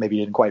maybe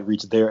didn't quite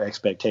reach their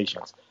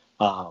expectations.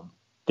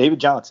 David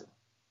Johnson,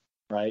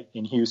 right,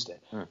 in Houston.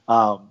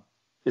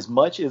 As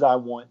much as I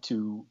want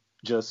to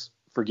just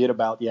forget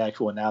about the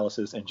actual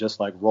analysis and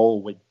just like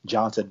roll with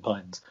Johnson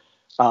puns,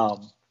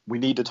 we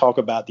need to talk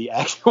about the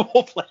actual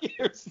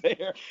players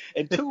there.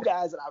 And two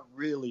guys that I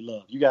really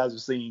love. You guys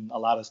have seen a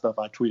lot of stuff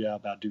I tweeted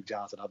out about Duke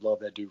Johnson. I've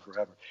loved that dude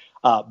forever.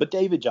 But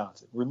David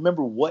Johnson,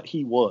 remember what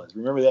he was.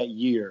 Remember that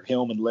year,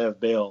 him and Lev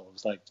Bell. It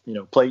was like,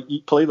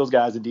 play those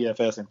guys in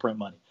DFS and print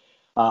money.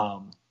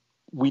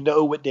 We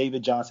know what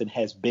David Johnson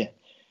has been.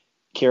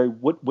 Kerry,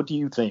 what do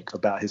you think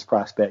about his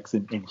prospects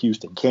in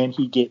Houston? Can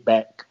he get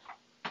back?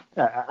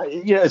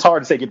 It's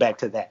hard to say get back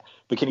to that,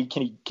 but can he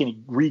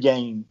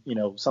regain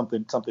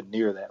something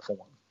near that form?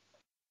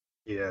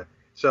 Yeah.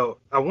 So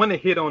I want to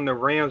hit on the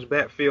Rams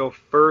backfield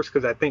first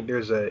because I think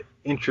there's a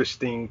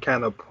interesting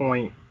kind of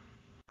point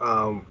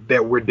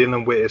that we're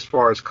dealing with as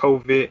far as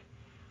COVID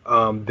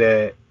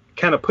that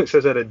kind of puts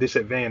us at a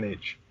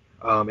disadvantage.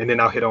 And then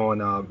I'll hit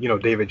on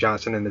David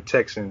Johnson and the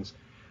Texans.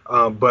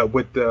 But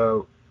with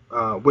the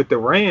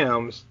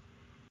Rams.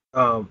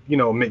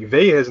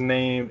 McVay has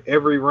named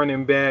every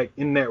running back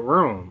in that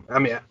room. I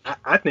mean,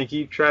 I think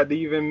he tried to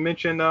even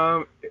mention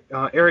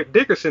Eric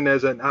Dickerson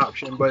as an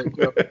option, but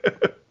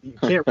you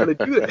can't really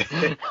do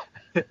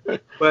that.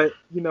 But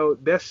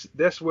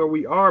that's where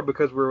we are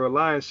because we're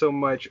relying so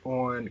much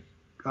on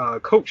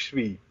coach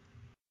speed.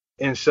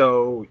 And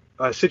so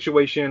a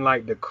situation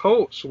like the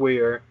Colts,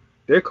 where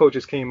their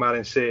coaches came out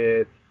and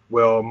said,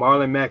 "Well,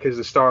 Marlon Mack is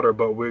the starter,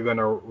 but we're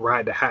gonna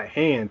ride the hot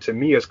hand," to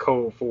me is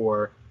code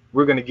for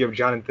we're going to give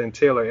Jonathan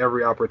Taylor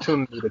every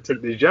opportunity to take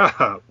this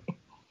job.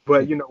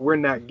 But, we're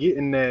not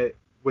getting that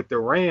with the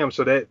Rams.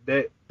 So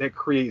that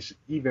creates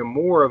even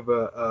more of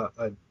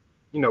a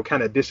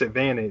kind of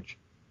disadvantage.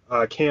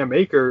 Cam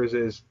Akers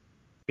is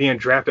being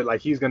drafted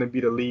like he's going to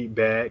be the lead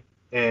back.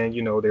 And,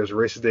 there's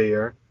risk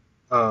there.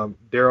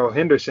 Darrell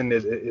Henderson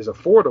is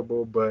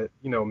affordable, but,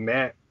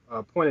 Matt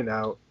pointed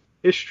out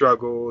his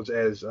struggles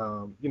as,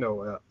 a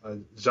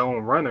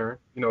zone runner.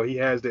 He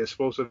has the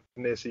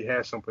explosiveness. He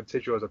has some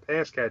potential as a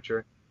pass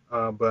catcher.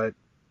 But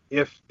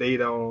if they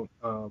don't,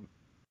 kind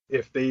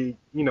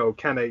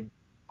of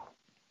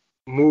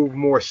move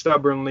more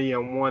stubbornly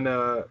and want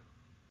to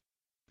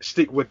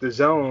stick with the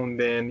zone,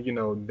 then,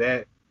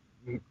 that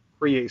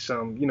creates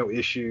some,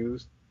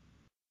 issues.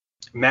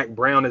 Mac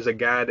Brown is a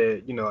guy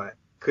that,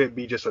 could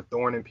be just a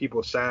thorn in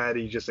people's side.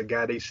 He's just a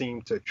guy they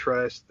seem to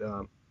trust.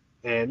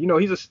 And,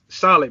 he's a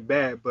solid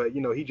bat, but,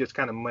 he just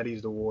kind of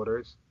muddies the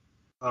waters.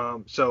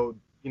 So,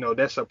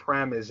 that's a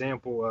prime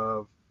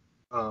example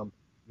of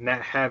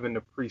not having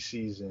the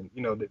preseason.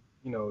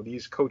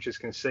 These coaches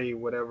can say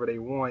whatever they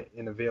want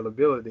in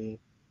availability,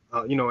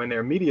 in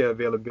their media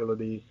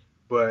availability,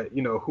 but,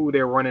 who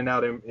they're running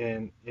out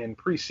in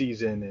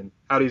preseason and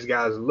how these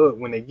guys look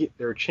when they get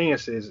their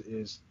chances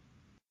is,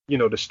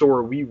 the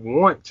story we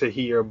want to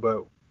hear,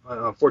 but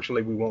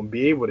unfortunately we won't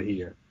be able to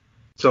hear.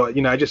 So,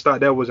 I just thought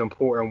that was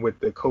important with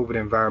the COVID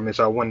environment.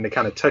 So I wanted to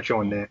kind of touch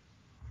on that.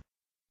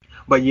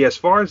 But yeah, as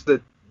far as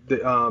the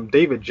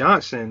David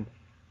Johnson,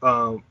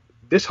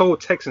 this whole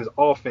Texans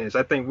offense,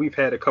 I think we've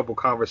had a couple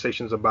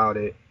conversations about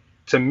it.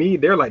 To me,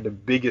 they're like the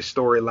biggest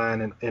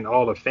storyline in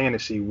all of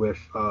fantasy with,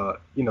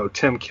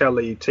 Tim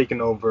Kelly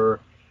taking over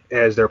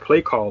as their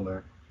play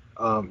caller.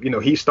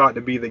 He started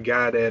to be the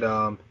guy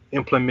that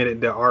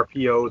implemented the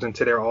RPOs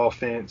into their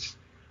offense.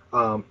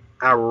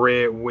 I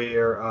read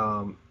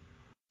where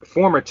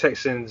former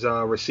Texans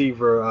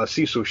receiver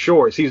Cecil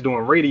Shorts, he's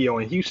doing radio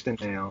in Houston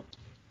now,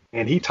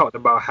 and he talked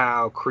about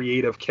how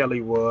creative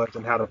Kelly was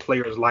and how the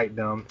players liked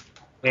them,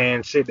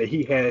 and said that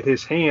he had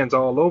his hands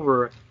all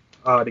over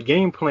the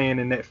game plan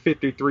in that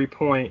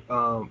 53-point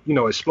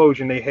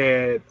explosion they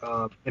had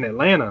in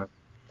Atlanta,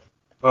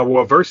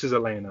 versus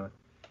Atlanta.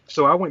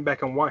 So I went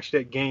back and watched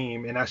that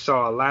game, and I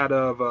saw a lot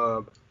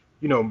of,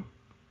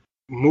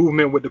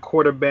 movement with the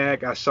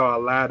quarterback. I saw a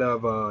lot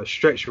of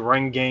stretch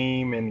run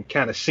game and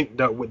kind of synced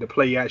up with the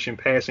play action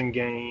passing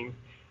game.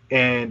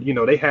 And,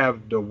 they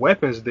have the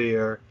weapons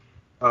there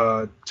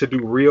to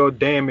do real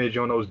damage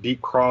on those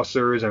deep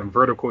crossers and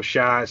vertical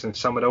shots and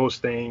some of those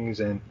things.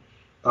 And,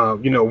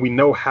 we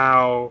know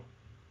how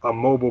a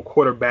mobile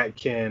quarterback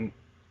can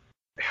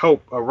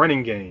help a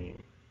running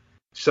game.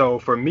 So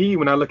for me,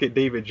 when I look at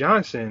David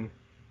Johnson,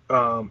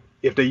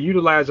 if they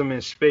utilize him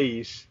in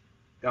space,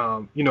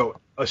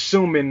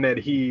 assuming that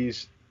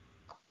he's,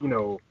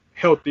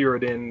 healthier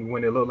than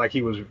when it looked like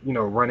he was,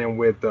 running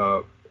with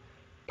a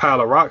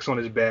pile of rocks on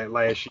his back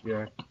last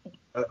year,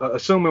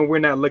 assuming we're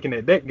not looking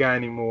at that guy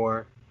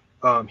anymore,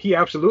 he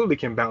absolutely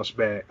can bounce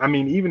back. I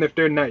mean, even if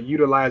they're not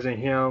utilizing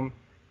him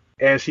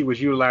as he was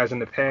utilized in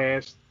the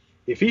past,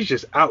 if he's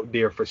just out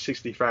there for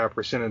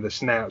 65% of the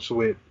snaps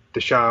with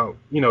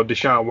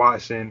Deshaun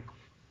Watson,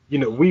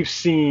 we've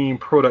seen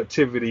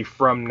productivity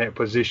from that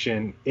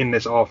position in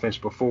this offense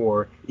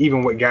before,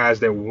 even with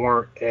guys that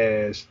weren't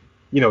as,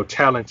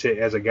 talented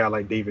as a guy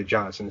like David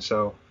Johnson.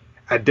 So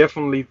I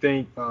definitely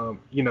think,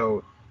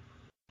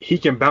 he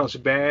can bounce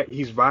back.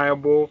 He's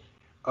viable.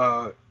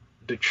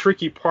 The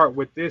tricky part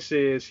with this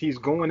is he's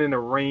going in a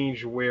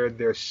range where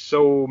there's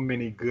so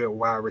many good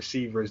wide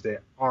receivers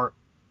that aren't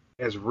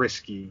as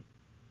risky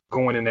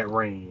going in that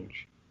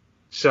range.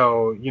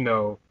 So,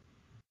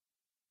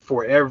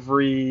 for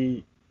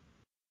every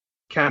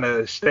kind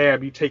of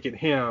stab you take at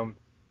him,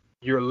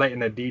 you're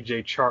letting a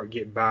DJ Chark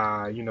get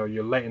by,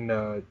 you're letting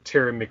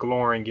Terry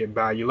McLaurin get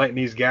by, you're letting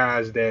these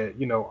guys that,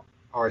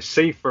 are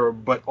safer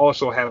but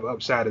also have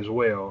upside as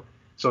well.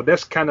 So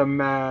that's kind of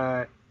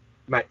my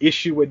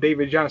issue with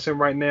David Johnson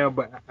right now,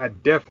 but I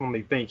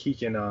definitely think he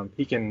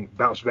can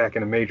bounce back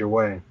in a major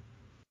way.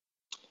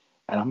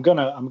 And I'm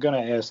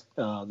gonna ask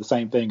the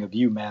same thing of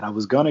you, Matt. I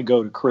was gonna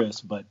go to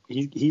Chris, but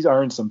he's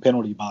earned some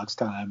penalty box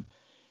time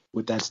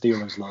with that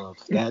Steelers love.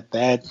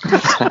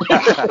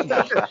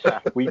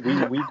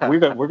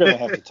 We're gonna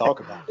have to talk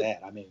about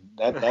that. I mean,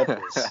 that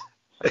was.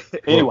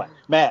 Anyway,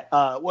 Matt,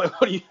 what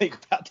do you think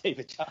about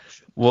David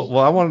Johnson? Well,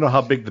 I want to know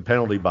how big the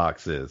penalty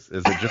box is.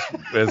 Is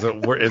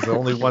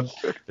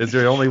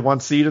there only one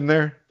seat in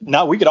there?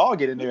 No, we could all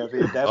get in there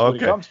if that's what it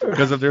comes to.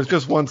 Because if there's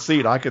just one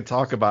seat, I could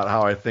talk about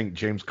how I think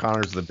James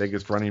Conner is the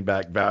biggest running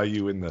back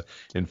value in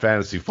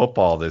fantasy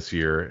football this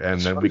year,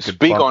 and then we could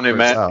speak on it,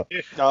 Matt.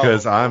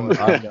 Because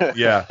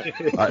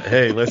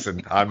hey,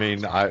 listen, I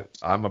mean,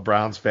 I'm a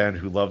Browns fan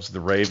who loves the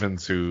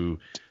Ravens, who.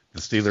 The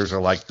Steelers are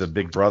like the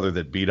big brother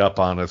that beat up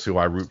on us, who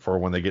I root for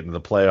when they get into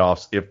the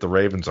playoffs if the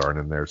Ravens aren't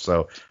in there.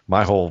 So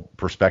my whole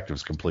perspective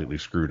is completely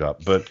screwed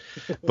up. But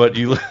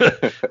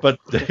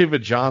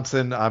David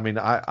Johnson, I mean,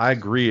 I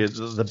agree.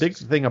 The big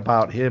thing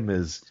about him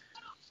is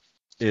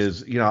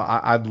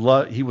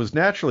he was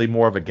naturally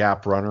more of a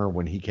gap runner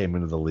when he came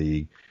into the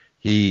league.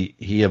 He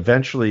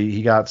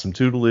eventually got some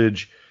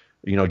tutelage.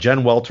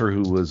 Jen Welter,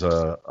 who was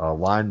a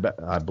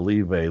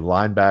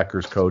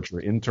linebackers coach or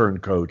intern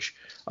coach,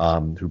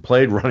 who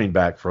played running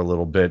back for a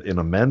little bit in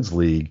a men's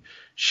league.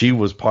 She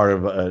was part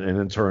of an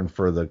intern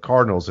for the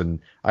Cardinals, and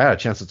I had a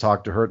chance to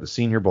talk to her at the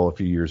Senior Bowl a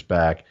few years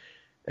back,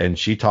 and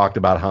she talked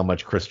about how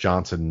much Chris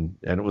Johnson,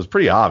 and it was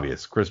pretty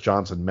obvious, Chris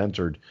Johnson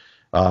mentored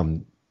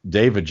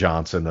David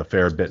Johnson a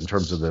fair bit in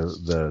terms of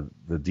the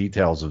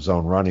details of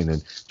zone running,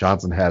 and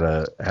Johnson had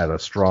a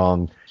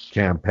strong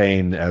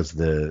campaign as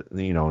in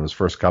his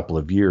first couple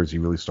of years. He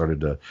really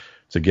started to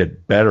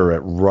get better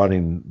at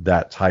running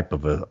that type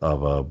of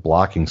a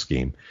blocking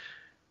scheme.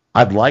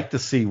 I'd like to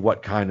see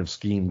what kind of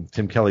scheme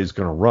Tim Kelly's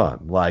going to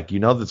run.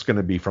 That's going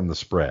to be from the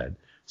spread.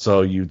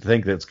 So you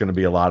think that it's going to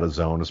be a lot of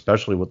zone,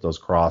 especially with those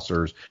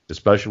crossers,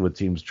 especially with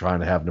teams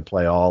trying to have to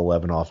play all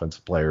 11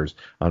 offensive players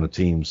on a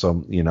team.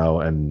 So,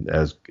 and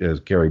as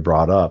Gary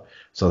brought up,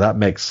 so that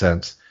makes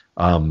sense.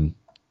 But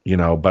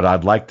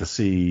I'd like to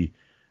see,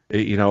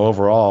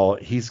 overall,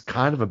 he's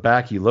kind of a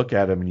back. You look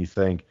at him and you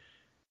think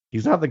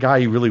he's not the guy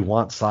you really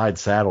want side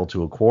saddle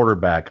to a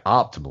quarterback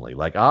optimally.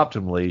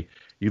 Optimally,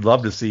 you'd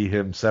love to see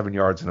him 7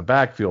 yards in the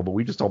backfield, but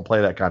we just don't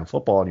play that kind of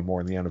football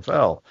anymore in the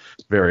NFL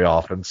very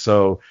often.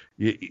 So,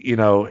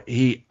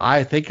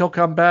 I think he'll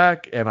come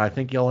back, and I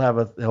think he'll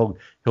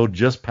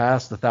just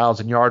pass the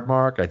 1,000-yard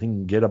mark. I think he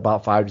can get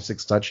about 5 to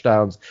 6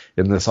 touchdowns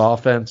in this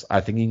offense.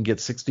 I think he can get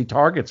 60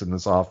 targets in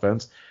this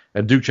offense,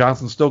 and Duke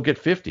Johnson still get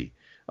 50.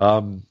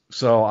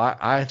 So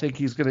I think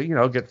he's going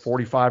to, get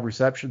 45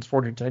 receptions,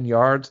 410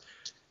 yards,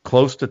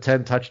 close to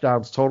 10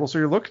 touchdowns total. So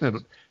you're looking at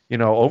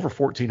over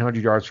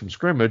 1,400 yards from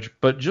scrimmage.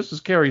 But just as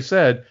Kerry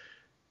said,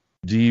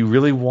 do you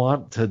really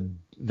want to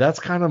 –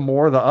 that's kind of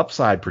more the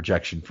upside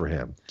projection for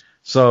him.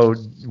 So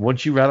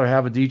wouldn't you rather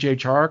have a DJ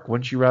Chark?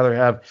 Wouldn't you rather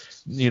have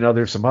 –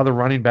 there's some other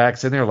running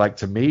backs in there.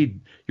 To me,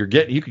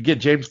 you could get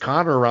James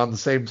Conner around the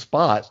same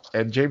spot,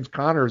 and James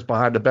Conner is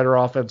behind a better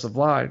offensive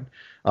line,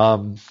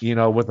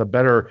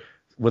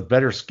 with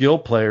better skill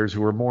players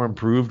who are more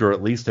improved or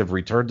at least have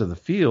returned to the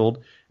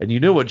field. And you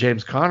knew what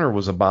James Conner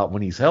was about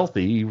when he's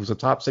healthy. He was a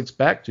top 6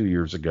 back 2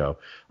 years ago.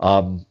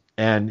 And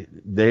and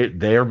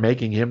they're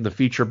making him the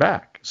feature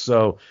back.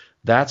 So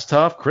that's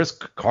tough. Chris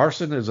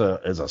Carson is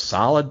a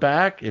solid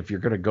back if you're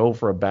going to go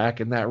for a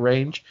back in that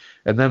range.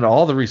 And then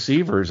all the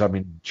receivers, I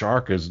mean,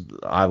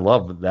 I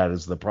love that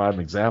as the prime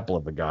example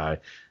of the guy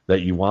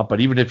that you want.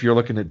 But even if you're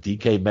looking at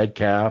DK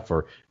Metcalf,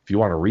 or if you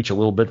want to reach a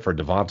little bit for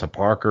Devonta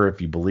Parker,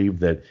 if you believe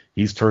that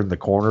he's turned the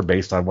corner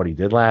based on what he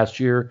did last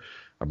year,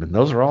 I mean,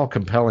 those are all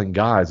compelling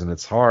guys. And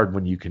it's hard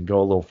when you can go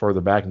a little further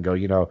back and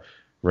go,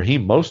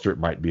 Raheem Mostert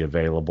might be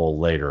available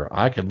later.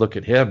 I can look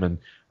at him, and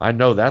I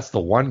know that's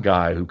the one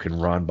guy who can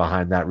run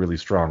behind that really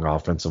strong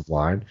offensive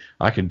line.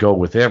 I can go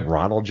with him,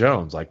 Ronald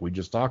Jones, like we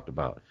just talked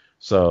about.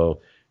 So,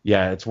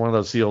 yeah, it's one of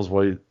those deals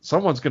where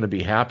someone's going to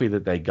be happy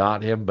that they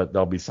got him, but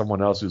there'll be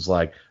someone else who's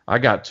like, I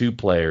got two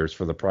players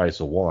for the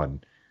price of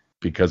one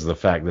because of the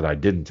fact that I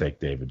didn't take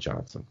David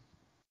Johnson.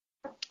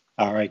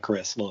 All right,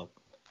 Chris, look.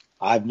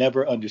 I've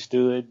never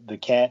understood the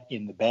cat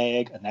in the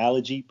bag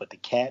analogy, but the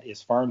cat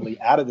is firmly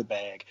out of the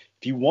bag.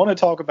 If you want to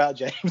talk about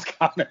James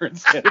Conner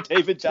instead of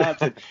David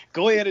Johnson,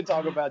 go ahead and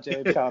talk about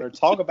James Conner.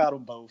 Talk about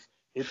them both.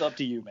 It's up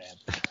to you, man.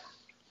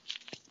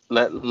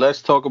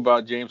 Let's talk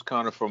about James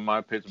Conner from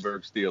my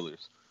Pittsburgh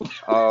Steelers.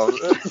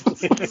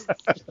 This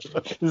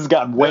has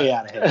gotten way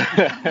out of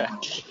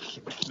hand.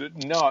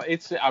 No,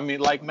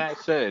 like Matt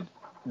said,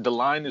 the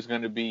line is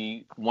going to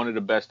be one of the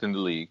best in the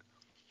league.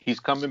 He's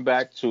coming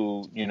back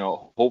to,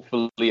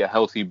 hopefully a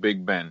healthy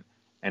Big Ben.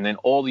 And then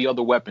all the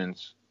other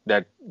weapons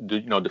that,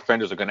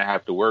 defenders are going to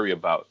have to worry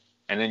about.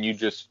 And then you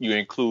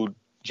include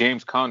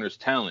James Conner's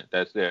talent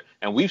that's there.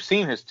 And we've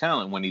seen his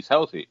talent when he's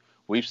healthy.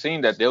 We've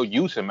seen that they'll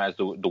use him as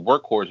the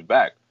workhorse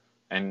back.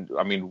 And,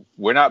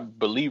 we're not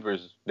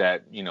believers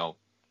that,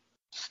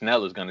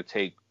 Snell is going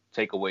to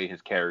take away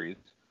his carries.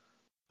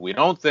 We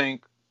don't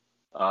think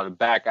the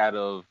back out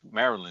of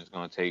Maryland is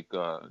going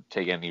to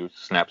take any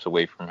snaps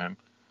away from him.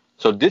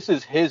 So this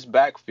is his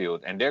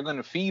backfield, and they're going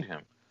to feed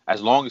him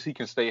as long as he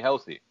can stay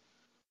healthy.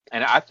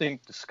 And I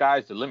think the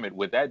sky's the limit.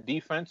 With that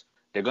defense,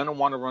 they're going to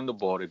want to run the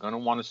ball. They're going to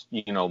want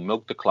to,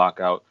 milk the clock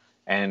out.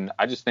 And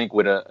I just think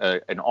with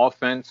an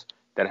offense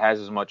that has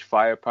as much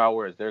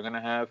firepower as they're going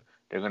to have,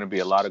 there are going to be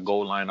a lot of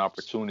goal line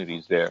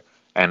opportunities there.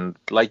 And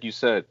like you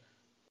said,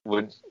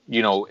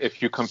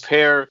 if you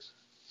compare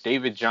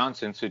David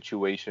Johnson's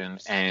situation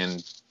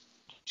and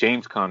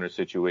James Conner's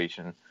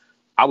situation,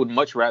 I would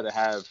much rather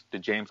have the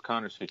James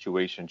Conner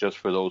situation just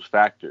for those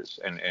factors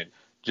and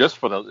just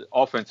for the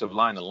offensive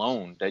line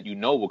alone that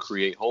will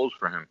create holes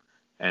for him.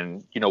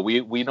 And,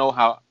 we know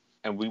how,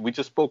 and we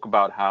just spoke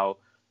about how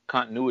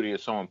continuity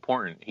is so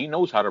important. He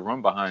knows how to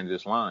run behind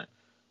this line.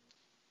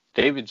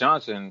 David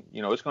Johnson,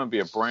 it's going to be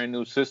a brand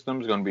new system.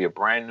 It's going to be a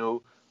brand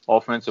new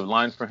offensive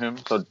line for him.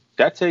 So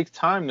that takes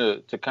time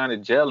to kind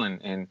of gel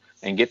and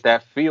get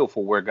that feel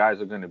for where guys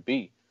are going to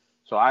be.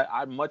 So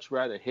I'd much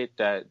rather hit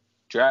that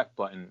draft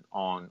button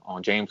on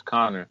James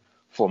Conner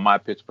for my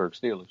Pittsburgh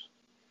Steelers.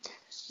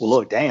 Well,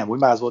 look, damn, we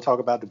might as well talk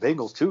about the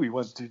Bengals too. You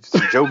want to do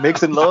some Joe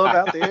Mixon love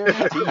out there,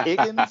 T.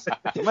 Higgins?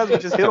 You might as well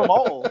just hit them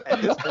all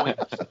at this point.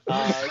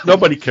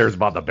 Nobody cares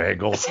about the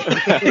Bengals.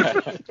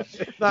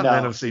 Not No.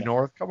 NFC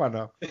North. Come on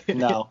now.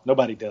 No,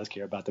 nobody does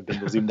care about the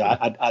Bengals. Even though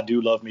I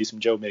do love me some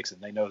Joe Mixon.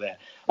 They know that.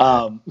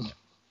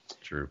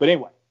 True. But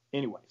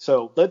anyway,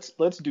 so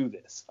let's do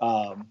this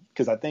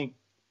because I think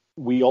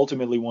we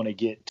ultimately want to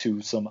get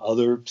to some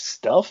other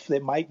stuff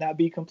that might not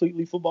be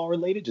completely football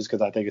related, just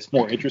because I think it's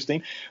more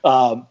interesting.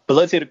 But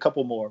let's hit a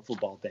couple more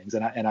football things.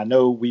 And I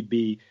know we'd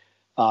be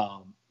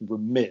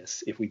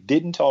remiss if we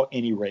didn't talk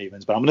any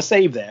Ravens, but I'm going to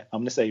save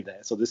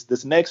that. So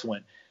this next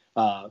one,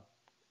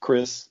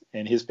 Chris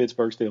and his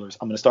Pittsburgh Steelers,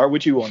 I'm going to start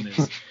with you on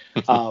this.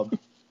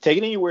 Take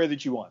it anywhere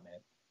that you want,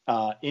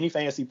 man. Any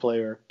fantasy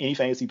player, any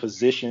fantasy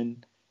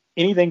position,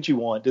 anything that you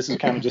want. This is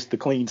kind of just the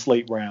clean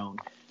slate round.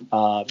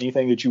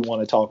 Anything that you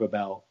want to talk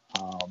about,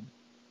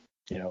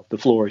 the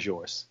floor is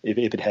yours. If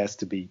it has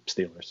to be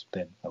Steelers,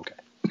 then okay.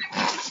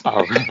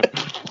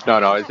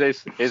 No,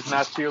 it's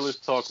not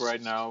Steelers talk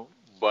right now,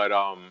 but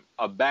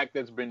a back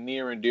that's been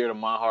near and dear to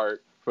my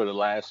heart for the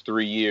last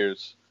 3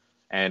 years,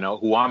 and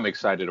who I'm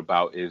excited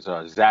about is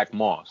Zach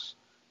Moss,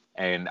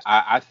 and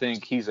I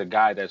think he's a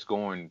guy that's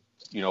going,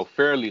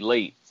 fairly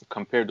late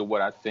compared to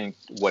what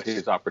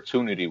his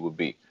opportunity would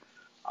be.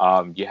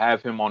 You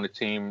have him on the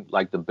team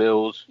like the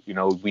Bills.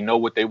 We know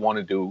what they want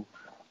to do.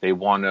 They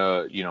want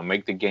to,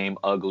 make the game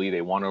ugly.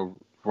 They want to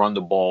run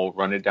the ball,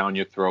 run it down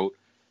your throat.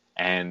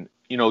 And,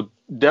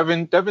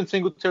 Devin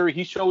Singletary,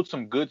 he showed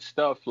some good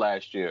stuff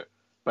last year.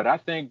 But I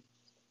think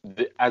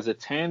as a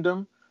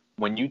tandem,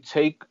 when you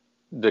take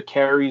the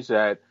carries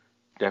that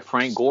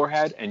Frank Gore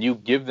had and you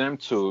give them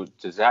to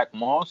Zach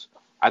Moss,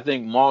 I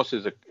think Moss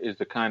is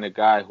the kind of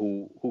guy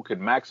who could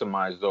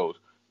maximize those.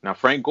 Now,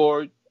 Frank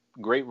Gore,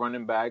 great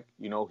running back.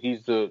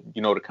 He's the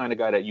kind of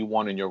guy that you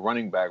want in your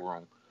running back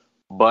room.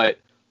 But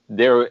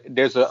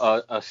there's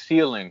a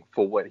ceiling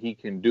for what he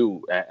can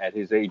do at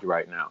his age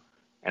right now.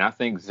 And I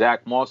think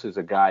Zach Moss is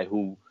a guy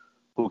who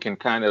can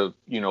kind of,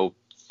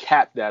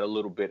 cap that a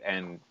little bit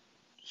and,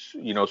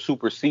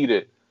 supersede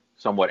it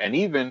somewhat.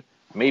 And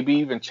maybe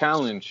even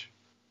challenge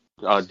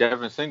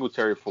Devin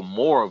Singletary for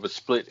more of a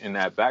split in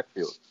that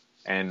backfield.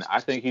 And I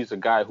think he's a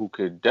guy who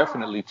could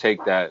definitely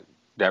take that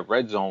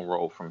red zone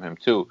role from him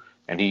too.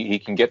 And he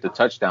can get the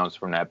touchdowns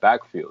from that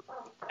backfield.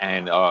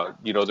 And,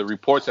 the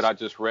reports that I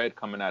just read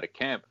coming out of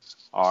camp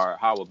are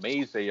how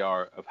amazed they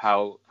are of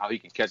how he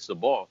can catch the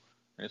ball.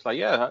 And it's like,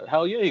 yeah,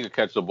 hell yeah, he can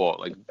catch the ball.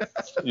 Like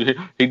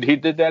he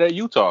did that at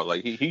Utah.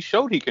 Like he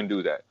showed he can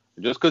do that.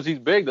 Just because he's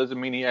big doesn't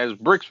mean he has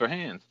bricks for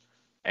hands.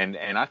 And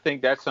I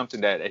think that's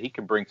something that he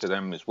can bring to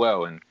them as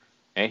well. And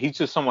he's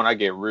just someone I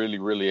get really,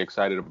 really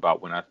excited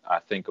about when I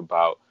think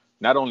about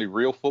not only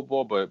real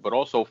football, but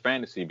also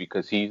fantasy,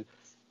 because you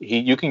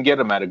can get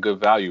him at a good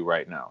value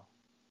right now.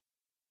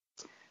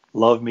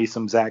 Love me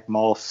some Zach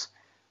Moss.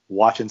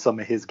 Watching some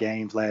of his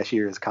games last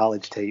year, his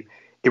college tape,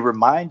 it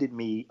reminded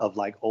me of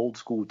like old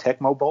school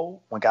Tecmo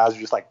Bowl when guys were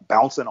just like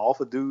bouncing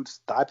off of dudes'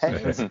 thigh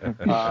pads.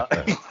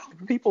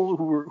 People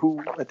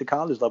who at the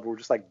college level were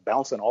just like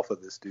bouncing off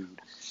of this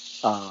dude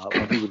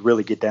when he would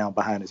really get down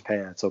behind his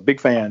pad. So big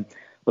fan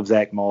of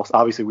Zach Moss.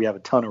 Obviously, we have a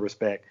ton of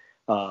respect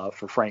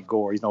for Frank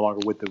Gore. He's no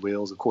longer with the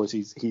Wheels. Of course,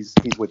 he's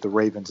with the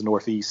Ravens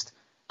Northeast.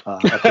 Up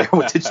there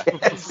with the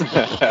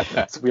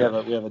Jets. So we have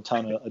a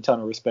ton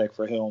of respect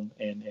for him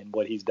and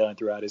what he's done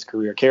throughout his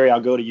career. Kerry,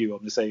 I'll go to you. I'm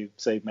going to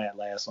save Matt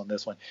last on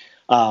this one.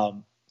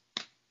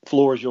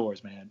 Floor is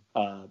yours, man.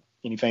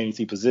 Any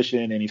fantasy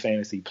position, any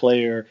fantasy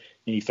player,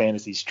 any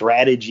fantasy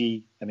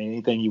strategy. I mean,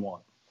 anything you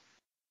want.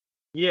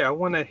 Yeah, I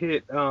want to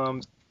hit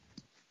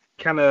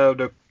kind of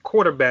the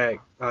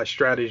quarterback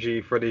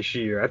strategy for this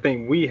year. I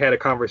think we had a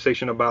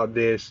conversation about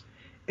this,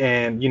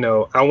 and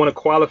I want to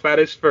qualify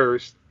this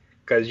first.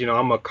 Because,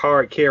 I'm a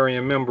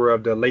card-carrying member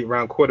of the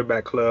late-round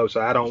quarterback club,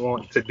 so I don't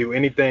want to do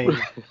anything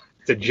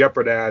to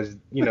jeopardize,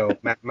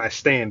 my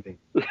standing.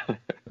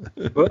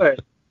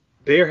 But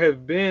there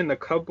have been a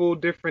couple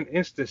different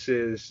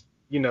instances,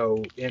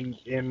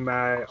 in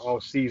my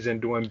off-season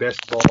doing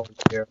best ball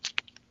where,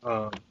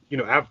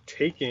 I've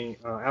taken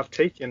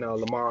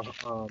Lamar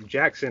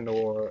Jackson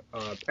or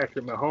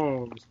Patrick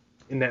Mahomes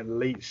in that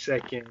late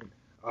second,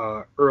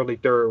 early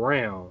third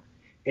round.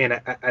 And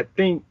I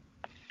think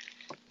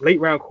late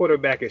round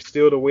quarterback is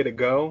still the way to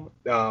go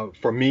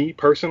for me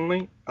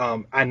personally.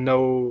 I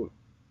know,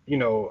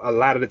 a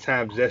lot of the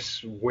times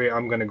that's where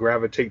I'm going to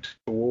gravitate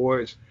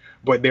towards.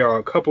 But there are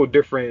a couple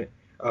different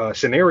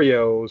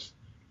scenarios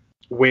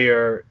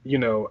where,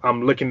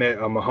 I'm looking at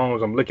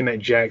Mahomes, I'm looking at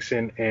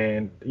Jackson,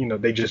 and,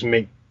 they just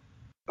make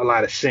a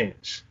lot of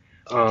sense.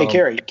 Hey,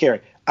 Kerry,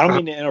 I don't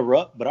mean to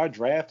interrupt, but our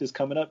draft is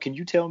coming up. Can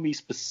you tell me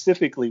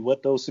specifically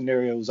what those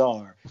scenarios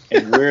are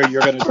and where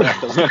you're going to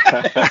draft those?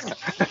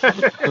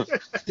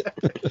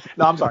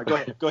 No, I'm sorry.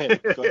 Go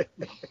ahead.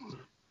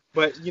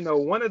 But,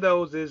 one of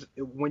those is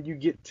when you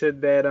get to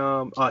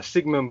that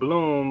Sigmund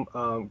Bloom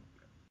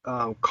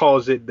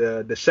calls it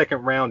the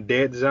second round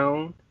dead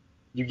zone.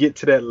 You get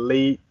to that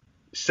late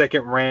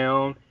second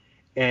round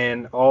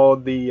and all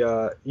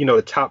the,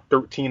 the top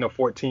 13 or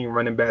 14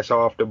 running backs are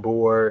off the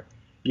board.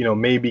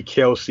 Maybe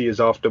Kelsey is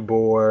off the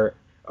board.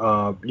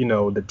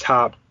 The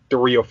top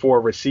 3 or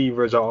 4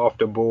 receivers are off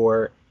the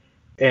board.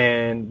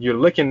 And you're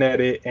looking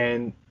at it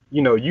and,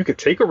 you could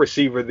take a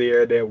receiver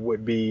there that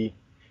would be,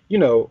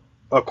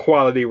 a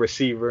quality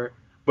receiver,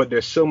 but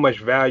there's so much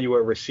value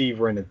at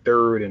receiver in the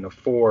 3rd and the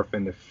 4th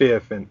and the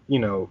 5th and,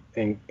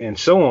 and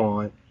so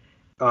on,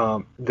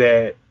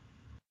 that,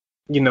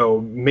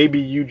 maybe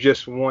you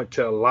just want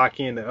to lock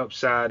in the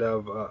upside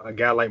of a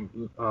guy like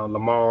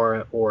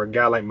Lamar or a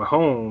guy like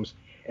Mahomes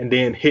and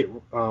then hit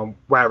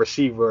wide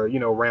receiver,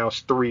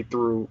 rounds 3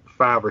 through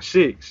 5 or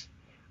 6.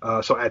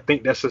 So I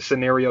think that's a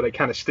scenario that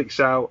kind of sticks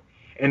out.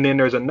 And then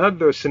there's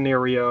another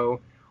scenario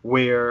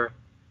where,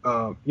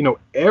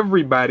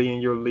 everybody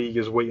in your league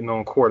is waiting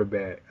on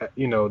quarterback.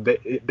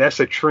 That's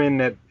a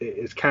trend that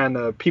is kind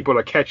of people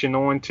are catching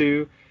on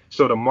to.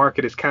 So the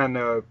market is kind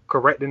of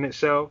correcting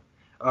itself.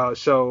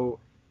 So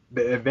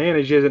the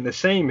advantage isn't the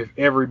same if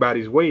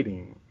everybody's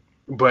waiting.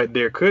 But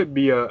there could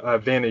be a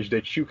advantage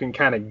that you can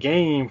kind of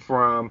gain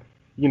from,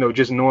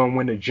 just knowing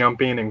when to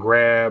jump in and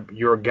grab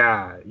your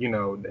guy,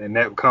 and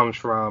that comes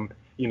from,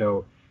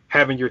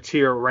 having your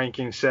tier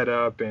ranking set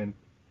up and,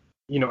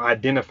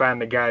 identifying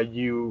the guy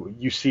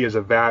you see as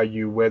a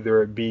value,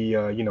 whether it be,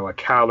 a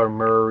Kyler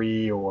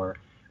Murray or,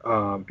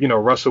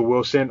 Russell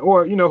Wilson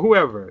or,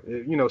 whoever,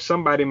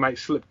 somebody might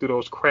slip through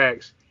those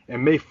cracks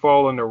and may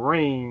fall in the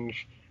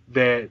range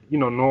that,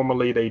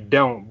 normally they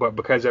don't. But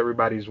because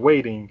everybody's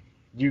waiting,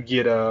 you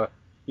get a,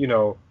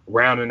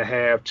 round and a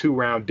half,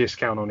 2-round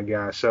discount on the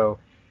guy. So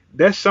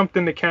that's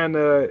something to kind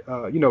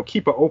of,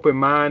 keep an open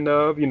mind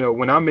of.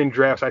 When I'm in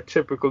drafts, I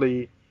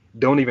typically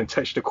don't even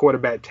touch the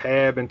quarterback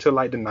tab until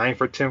like the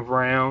 9th or 10th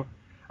round.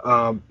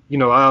 I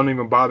don't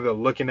even bother to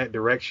look in that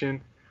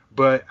direction.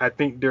 But I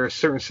think there are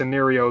certain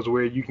scenarios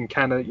where you can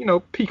kind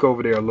of, peek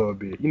over there a little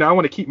bit. I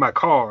want to keep my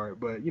card,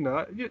 but,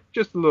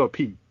 just a little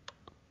peek.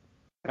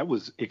 That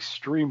was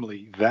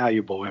extremely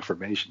valuable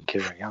information,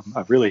 Kerry.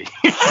 I really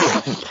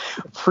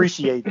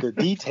appreciate the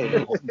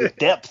detail, the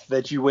depth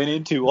that you went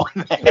into on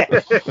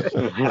that,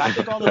 and I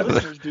think all the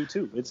listeners do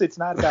too. It's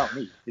not about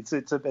me. It's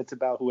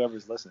about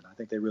whoever's listening. I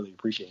think they really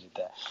appreciated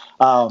that.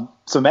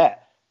 So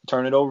Matt,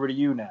 turn it over to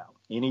you now.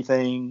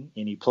 Anything,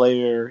 any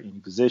player, any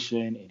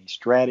position, any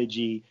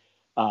strategy,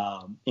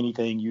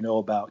 anything you know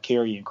about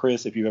Kerry and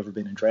Chris, if you've ever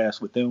been in drafts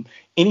with them,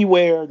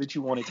 anywhere that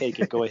you want to take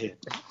it, go ahead.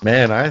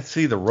 Man, I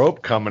see the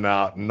rope coming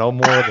out, no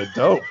more of the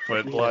dope,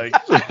 but like,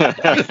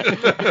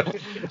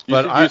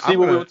 you see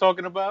what we were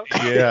talking about?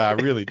 Yeah, I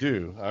really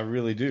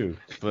do.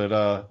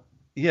 But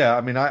yeah,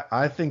 I mean,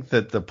 I think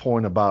that the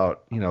point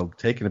about,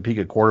 taking a peek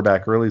at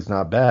quarterback early is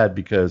not bad,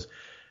 because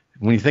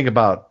when you think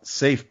about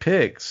safe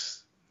picks,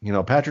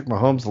 Patrick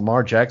Mahomes,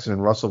 Lamar Jackson,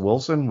 and Russell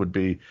Wilson would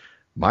be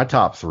my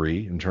top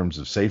three in terms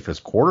of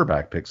safest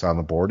quarterback picks on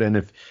the board. And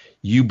if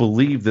you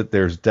believe that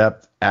there's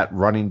depth at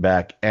running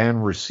back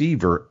and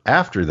receiver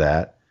after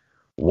that,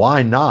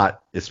 why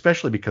not?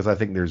 Especially because I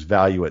think there's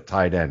value at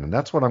tight end. And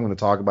that's what I'm going to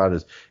talk about,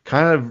 is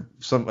kind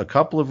of a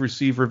couple of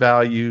receiver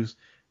values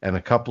and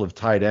a couple of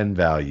tight end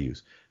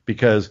values,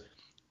 because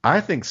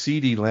I think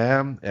CeeDee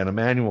Lamb and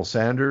Emmanuel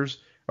Sanders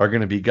are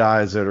going to be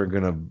guys that are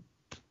going to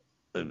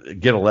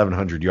get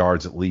 1,100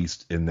 yards at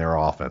least in their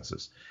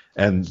offenses.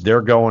 And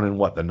they're going in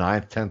the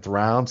 9th, 10th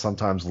round,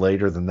 sometimes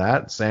later than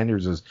that.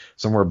 Sanders is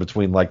somewhere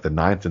between like the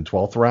 9th and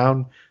 12th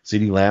round.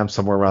 CeeDee Lamb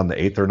somewhere around the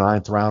 8th or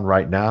 9th round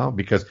right now,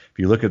 because if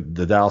you look at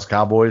the Dallas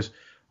Cowboys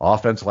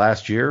offense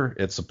last year,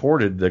 it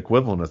supported the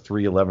equivalent of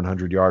 3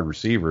 1,100-yard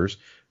receivers.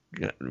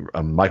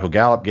 Michael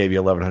Gallup gave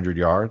you 1,100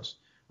 yards.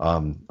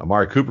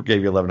 Amari Cooper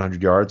gave you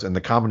 1,100 yards, and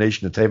the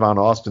combination of Tavon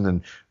Austin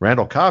and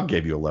Randall Cobb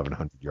gave you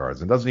 1,100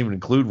 yards. It doesn't even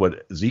include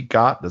what Zeke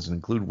got, doesn't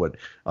include what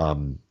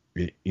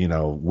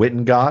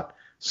Witten got.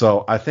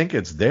 So I think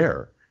it's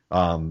there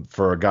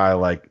for a guy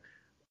like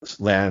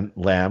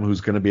Lamb,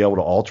 who's going to be able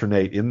to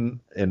alternate in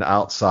and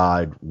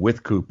outside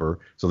with Cooper.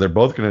 So they're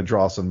both going to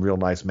draw some real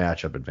nice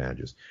matchup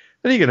advantages.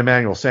 Then you get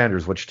Emmanuel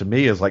Sanders, which to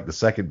me is like the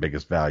second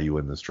biggest value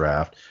in this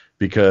draft,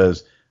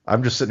 because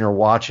I'm just sitting there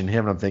watching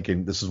him and I'm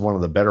thinking this is one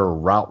of the better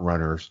route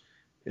runners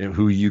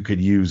who you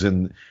could use.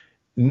 And,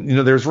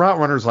 there's route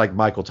runners like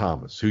Michael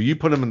Thomas, who you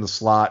put him in the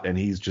slot and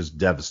he's just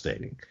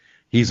devastating.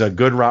 He's a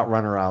good route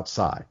runner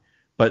outside,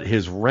 but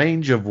his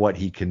range of what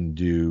he can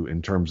do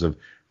in terms of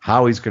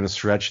how he's going to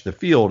stretch the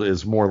field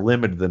is more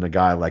limited than a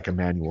guy like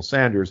Emmanuel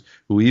Sanders,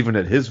 who even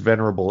at his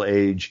venerable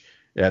age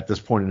at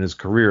this point in his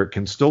career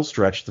can still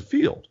stretch the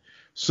field.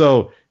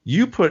 So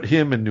you put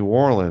him in New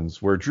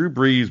Orleans, where Drew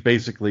Brees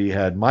basically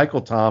had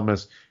Michael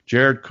Thomas,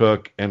 Jared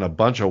Cook, and a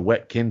bunch of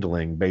wet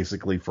kindling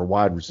basically for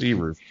wide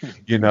receivers,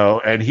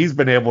 and he's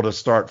been able to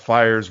start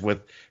fires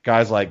with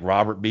guys like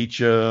Robert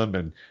Beacham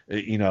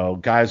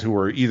and, guys who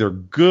were either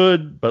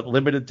good but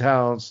limited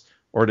talents,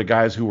 or to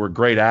guys who were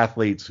great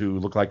athletes who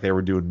looked like they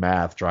were doing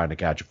math trying to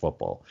catch a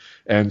football.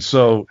 And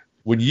so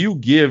when you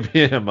give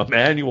him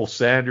Emmanuel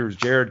Sanders,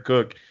 Jared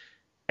Cook,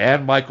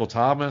 and Michael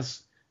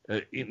Thomas,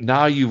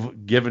 now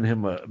you've given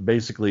him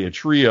basically a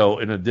trio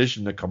in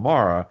addition to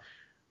Kamara,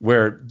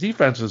 where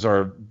defenses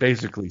are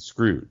basically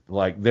screwed.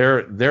 Like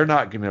they're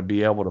not going to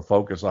be able to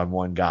focus on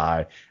one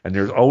guy, and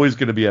there's always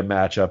going to be a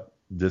matchup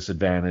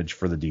disadvantage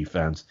for the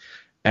defense.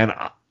 And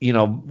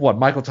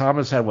Michael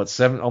Thomas had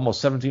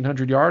almost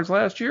 1,700 yards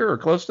last year, or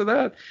close to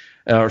that,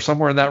 or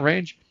somewhere in that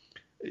range.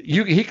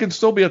 He can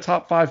still be a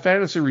top 5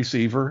 fantasy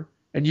receiver,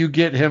 and you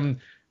get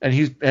him, and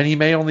he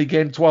may only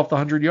gain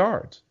 1,200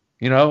 yards.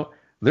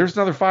 There's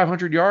another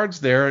 500 yards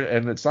there,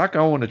 and it's not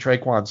going to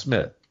Traquan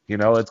Smith.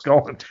 It's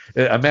going.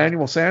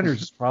 Emmanuel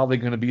Sanders is probably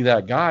going to be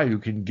that guy who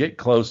can get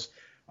close.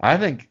 I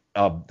think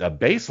a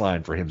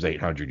baseline for him is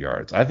 800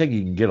 yards. I think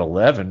he can get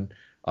 11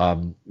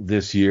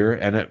 this year,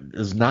 and it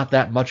is not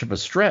that much of a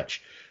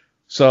stretch.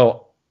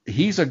 So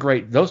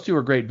those two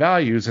are great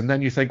values. And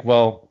then you think,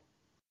 well,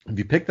 if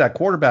you pick that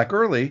quarterback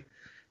early,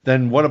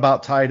 then what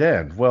about tight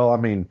end? Well, I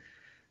mean,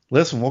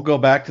 listen, we'll go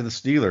back to the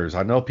Steelers.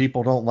 I know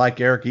people don't like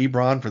Eric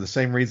Ebron for the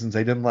same reasons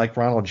they didn't like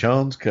Ronald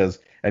Jones,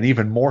 and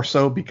even more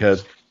so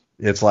because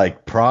it's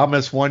like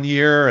promise one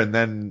year and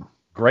then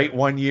great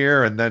one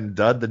year and then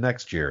dud the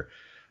next year.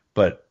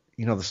 But,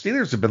 the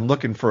Steelers have been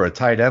looking for a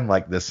tight end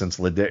like this since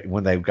when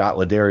they got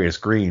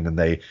Ladarius Green, and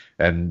they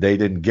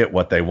didn't get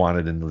what they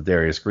wanted in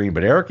Ladarius Green.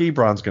 But Eric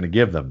Ebron's going to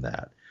give them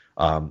that.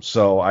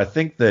 So I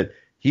think that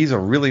he's a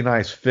really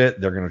nice fit.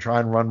 They're going to try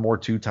and run more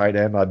 2 tight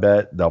end, I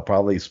bet. They'll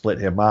probably split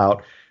him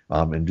out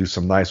and do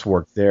some nice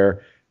work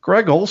there.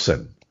 Greg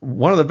Olsen,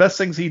 one of the best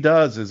things he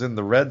does is in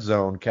the red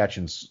zone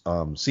catching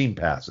seam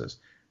passes.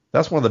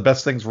 That's one of the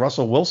best things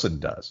Russell Wilson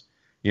does,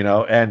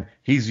 and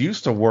he's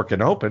used to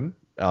working open.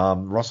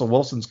 Russell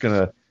Wilson's going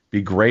to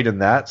be great in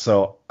that.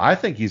 So I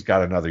think he's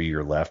got another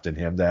year left in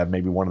him to have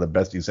maybe one of the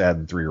best he's had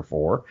in 3 or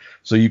 4.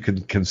 So you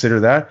can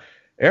consider that.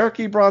 Eric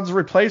Ebron's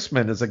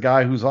replacement is a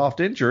guy who's oft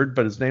injured,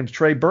 but his name's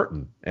Trey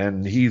Burton,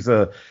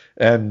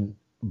 and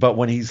but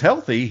when he's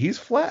healthy, he's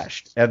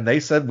flashed. And they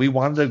said we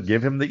wanted to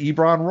give him the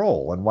Ebron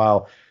role. And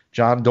while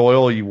John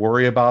Doyle, you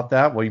worry about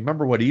that. Well, you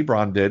remember what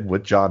Ebron did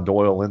with John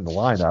Doyle in the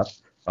lineup.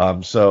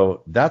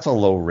 So that's a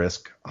low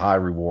risk, high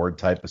reward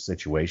type of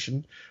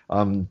situation.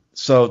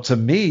 So to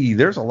me,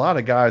 there's a lot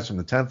of guys from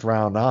the 10th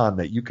round on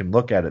that you can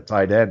look at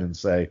tight end and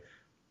say,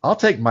 I'll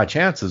take my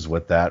chances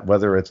with that,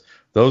 whether it's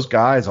those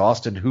guys,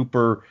 Austin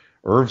Hooper,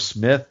 Irv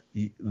Smith.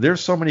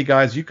 There's so many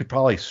guys you could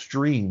probably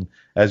stream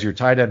as your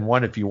tight end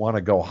one if you want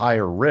to go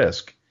higher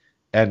risk.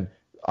 And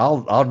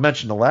I'll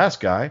mention the last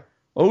guy,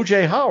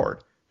 O.J.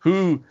 Howard,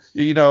 who,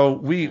 we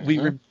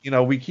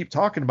keep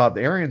talking about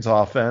the Arians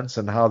offense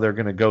and how they're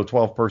going to go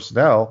 12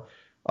 personnel,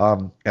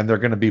 and they're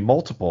going to be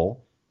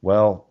multiple.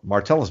 Well,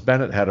 Martellus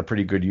Bennett had a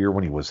pretty good year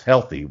when he was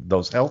healthy.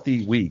 Those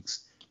healthy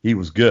weeks, he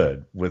was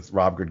good with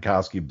Rob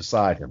Gronkowski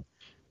beside him.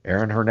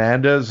 Aaron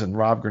Hernandez and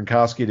Rob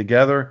Gronkowski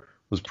together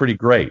was pretty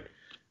great.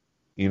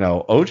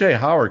 O.J.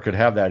 Howard could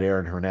have that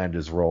Aaron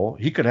Hernandez role.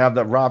 He could have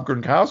that Rob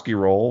Gronkowski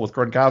role with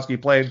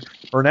Gronkowski playing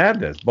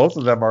Hernandez. Both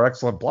of them are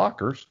excellent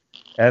blockers,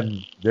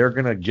 and they're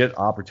going to get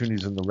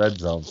opportunities in the red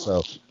zone.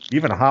 So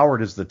even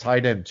Howard is the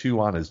tight end 2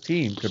 on his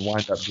team, could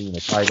wind up being a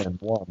tight end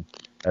 1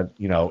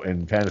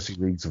 in fantasy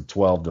leagues of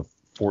 12 to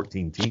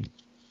 14 teams.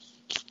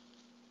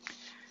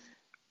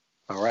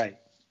 All right.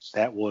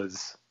 That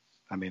was,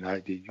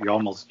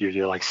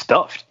 you're like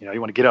stuffed.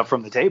 You want to get up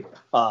from the table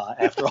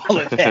after all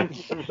of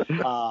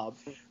that.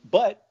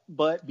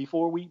 But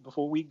before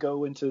we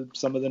go into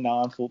some of the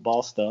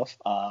non-football stuff,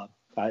 I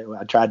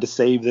tried to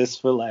save this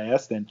for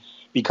last, and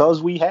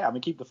because we have,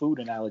 keep the food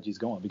analogies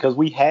going, because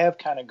we have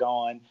kind of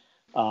gone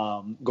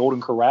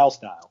Golden Corral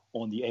style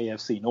on the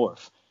AFC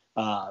North.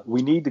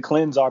 We need to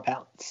cleanse our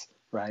palates,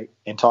 right,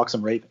 and talk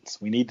some Ravens.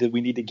 We need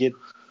to get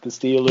the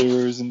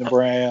Steelers and the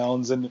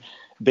Browns and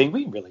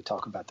we can really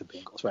talk about the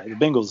Bengals, right? The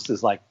Bengals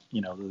is like,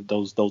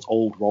 those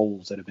old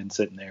rolls that have been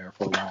sitting there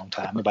for a long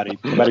time. Nobody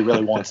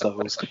really wants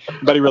those.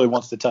 Nobody really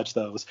wants to touch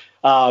those.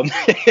 But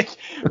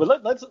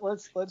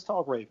let's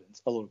talk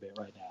Ravens a little bit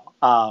right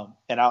now.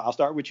 And I'll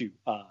start with you,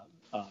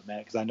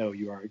 Matt, because I know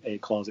you are a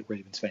closet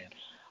Ravens fan.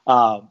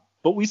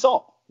 But we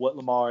saw what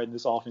Lamar and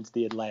this offense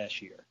did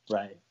last year,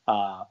 right?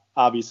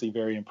 Obviously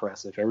very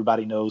impressive.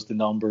 Everybody knows the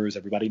numbers.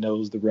 Everybody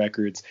knows the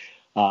records.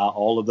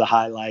 All of the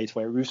highlights,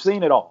 where we've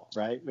seen it all,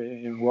 right?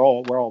 And we're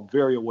all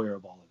very aware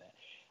of all of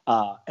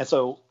that. And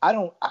so I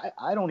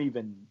don't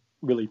even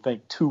really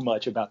think too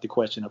much about the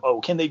question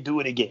of, can they do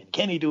it again?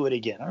 Can he do it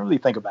again? I don't really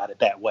think about it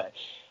that way.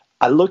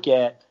 I look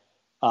at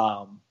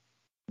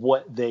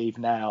what they've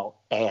now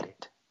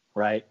added,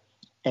 right?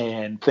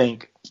 And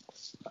think,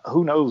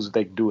 who knows if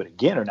they can do it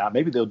again or not?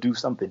 Maybe they'll do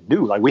something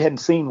new. Like we hadn't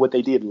seen what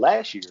they did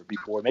last year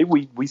before.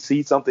 Maybe we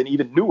see something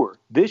even newer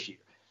this year.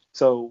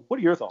 So what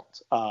are your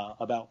thoughts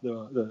about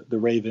the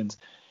Ravens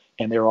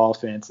and their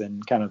offense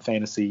and kind of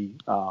fantasy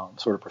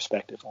sort of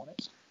perspective on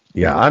it?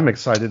 Yeah, I'm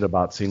excited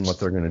about seeing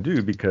what they're going to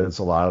do, because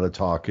a lot of the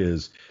talk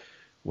is,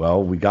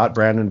 well, we got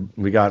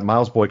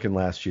Miles Boykin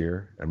last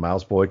year, and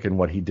Miles Boykin,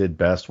 what he did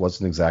best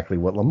wasn't exactly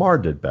what Lamar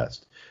did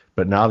best.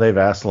 But now they've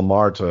asked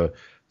Lamar to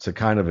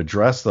kind of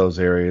address those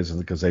areas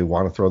because they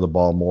want to throw the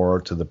ball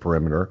more to the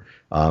perimeter,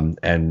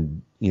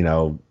 and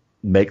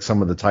make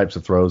some of the types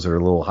of throws that are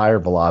a little higher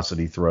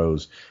velocity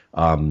throws,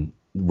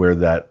 where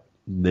that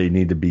they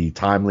need to be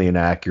timely and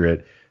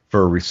accurate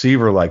for a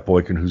receiver like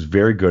Boykin, who's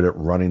very good at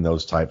running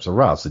those types of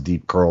routes, the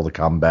deep curl, the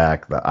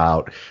comeback, the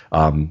out.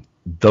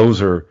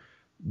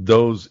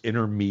 Those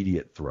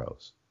intermediate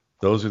throws.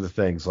 Those are the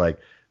things like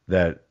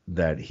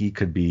that he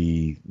could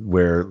be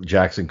where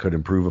Jackson could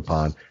improve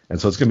upon. And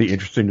so it's going to be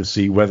interesting to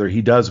see whether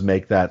he does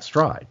make that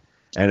stride.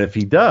 And if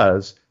he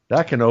does,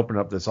 that can open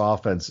up this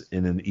offense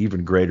in an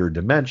even greater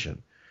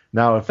dimension.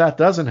 Now, if that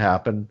doesn't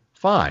happen,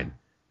 fine.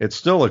 It's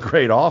still a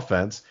great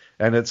offense,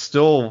 and it's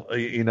still,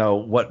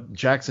 what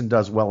Jackson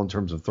does well in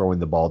terms of throwing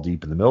the ball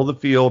deep in the middle of the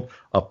field,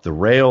 up the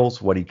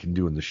rails, what he can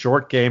do in the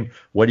short game,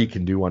 what he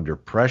can do under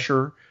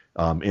pressure,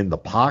 in the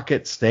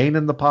pocket, staying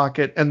in the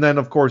pocket. And then,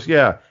 of course,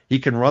 he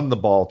can run the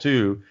ball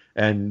too.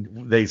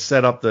 And they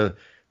set up the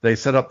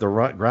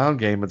ground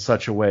game in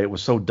such a way, it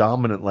was so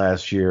dominant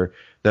last year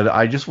that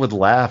I just would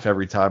laugh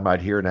every time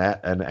I'd hear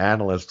an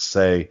analyst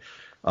say,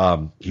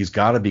 he's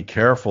got to be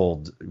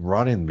careful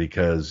running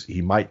because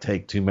he might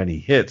take too many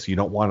hits. You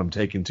don't want him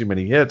taking too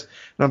many hits.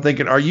 And I'm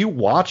thinking, are you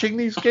watching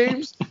these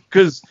games?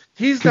 Because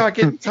he's not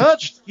getting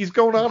touched. He's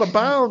going out of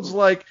bounds.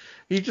 Like,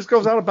 he just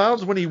goes out of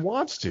bounds when he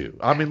wants to.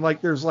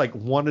 There's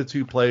 1 to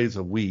 2 plays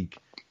a week,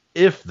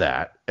 if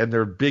that, and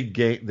they're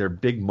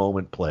big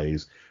moment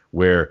plays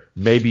where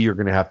maybe you're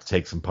going to have to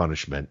take some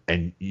punishment,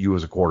 and you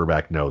as a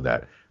quarterback know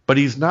that. But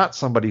he's not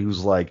somebody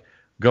who's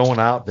going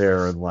out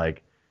there and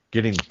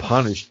getting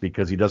punished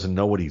because he doesn't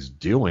know what he's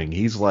doing.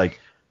 He's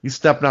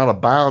stepping out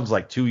of bounds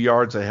 2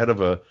 yards ahead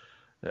of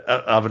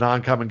an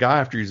oncoming guy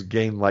after he's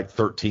gained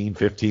 13,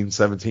 15,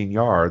 17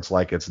 yards.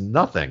 It's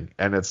nothing.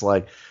 And it's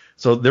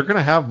so they're going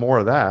to have more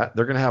of that.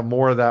 They're going to have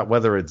more of that,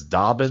 whether it's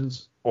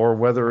Dobbins or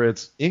whether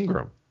it's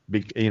Ingram.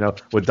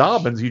 With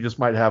Dobbins, you just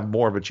might have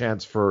more of a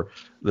chance for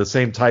the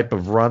same type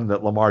of run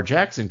that Lamar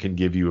Jackson can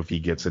give you if he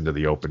gets into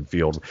the open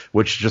field,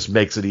 which just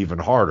makes it even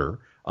harder.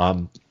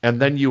 And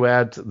then you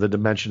add the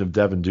dimension of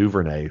Devin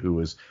Duvernay, who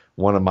is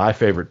one of my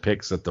favorite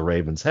picks that the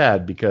Ravens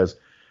had, because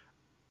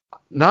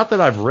not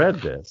that I've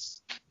read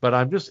this, but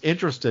I'm just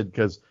interested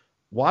because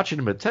watching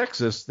him at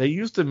Texas, they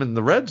used him in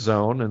the red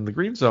zone and the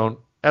green zone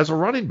as a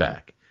running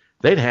back.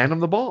 They'd hand him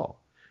the ball.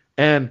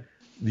 And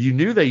you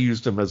knew they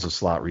used him as a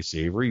slot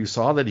receiver. You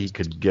saw that he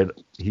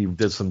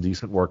did some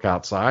decent work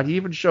outside. He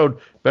even showed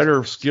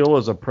better skill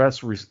as a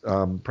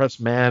press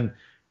man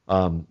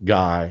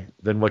guy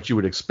than what you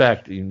would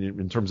expect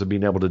in terms of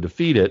being able to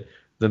defeat it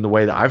than the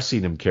way that I've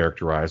seen him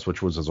characterized,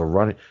 which was as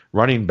a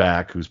running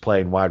back who's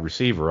playing wide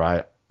receiver.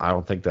 I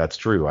don't think that's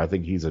true. I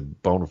think he's a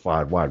bona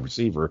fide wide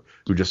receiver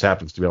who just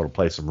happens to be able to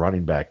play some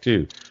running back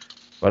too.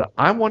 But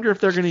I wonder if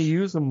they're going to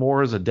use him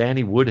more as a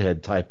Danny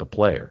Woodhead type of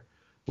player.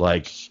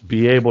 Like,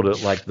 be able to,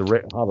 like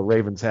how the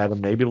Ravens had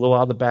him, maybe a little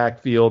out of the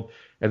backfield.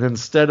 And then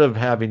instead of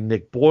having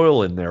Nick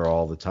Boyle in there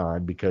all the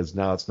time, because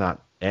now it's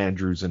not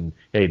Andrews and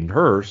Hayden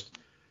Hurst,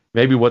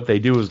 maybe what they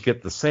do is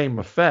get the same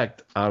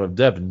effect out of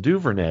Devin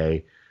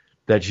Duvernay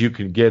that you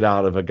can get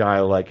out of a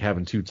guy like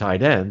having two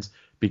tight ends,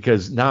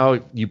 because now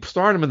you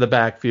start him in the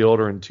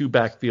backfield or in two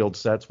backfield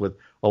sets with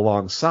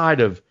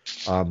alongside of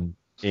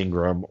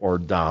Ingram or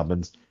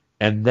Dobbins,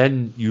 and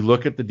then you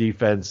look at the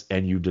defense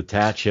and you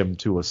detach him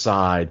to a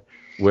side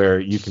where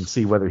you can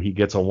see whether he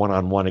gets a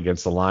one-on-one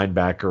against a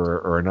linebacker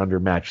or an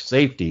undermatched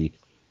safety,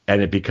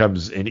 and it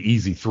becomes an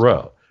easy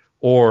throw.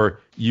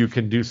 Or you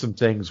can do some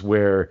things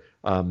where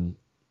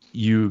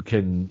you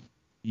can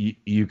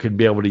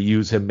be able to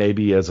use him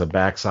maybe as a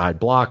backside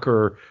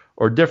blocker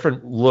or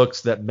different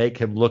looks that make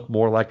him look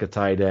more like a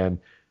tight end,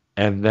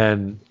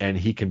 and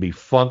he can be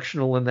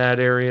functional in that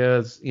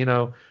area,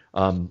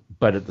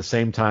 but at the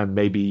same time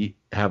maybe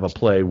have a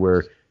play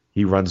where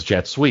he runs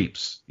jet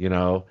sweeps,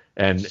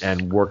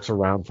 and works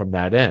around from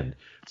that end.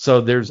 So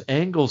there's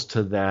angles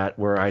to that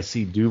where I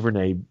see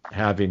Duvernay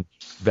having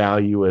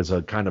value as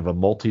a kind of a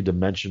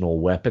multi-dimensional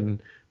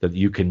weapon that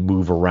you can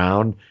move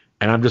around.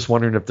 And I'm just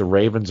wondering if the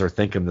Ravens are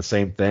thinking the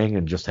same thing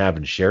and just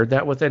haven't shared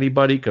that with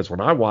anybody, because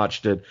when I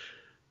watched it,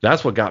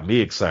 that's what got me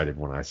excited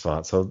when I saw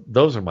it. So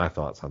those are my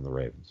thoughts on the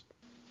Ravens.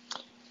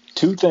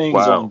 Two things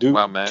on Duvernay.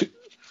 Wow, man.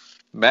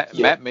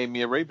 Matt made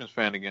me a Ravens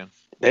fan again.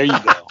 There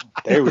you go.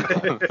 There we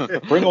go.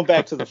 Bring them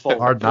back to the fold.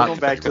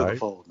 The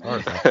fold,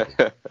 man.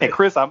 And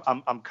Chris,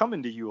 I'm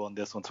coming to you on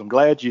this one, so I'm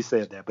glad you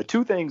said that. But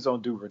two things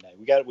on Duvernay.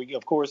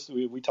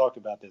 We talked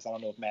about this. I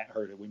don't know if Matt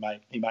heard it.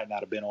 He might not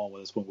have been on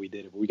with us when we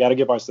did it, but we got to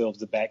give ourselves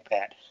the back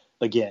pat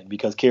again,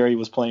 because Kerry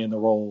was playing the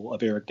role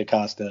of Eric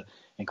DaCosta,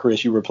 and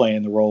Chris, you were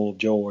playing the role of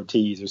Joe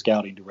Ortiz, our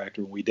scouting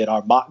director, when we did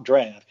our mock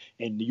draft,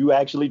 and you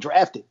actually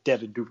drafted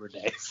Devin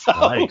Duvernay. So,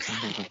 nice.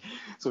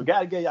 So I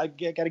got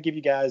to give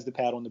you guys the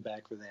pat on the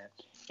back for that.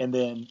 And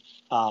then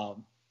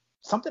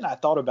something I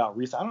thought about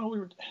recently, I don't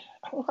know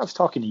if I was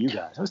talking to you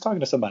guys. I was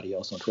talking to somebody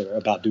else on Twitter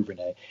about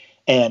Duvernay.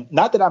 And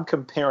not that I'm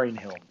comparing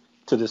him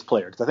to this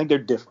player, because I think they're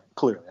different,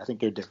 clearly. I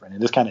think they're different.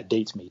 And this kind of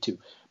dates me too.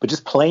 But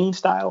just playing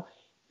style,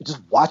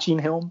 just watching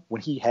him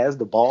when he has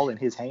the ball in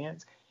his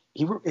hands,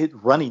 his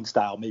running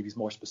style maybe is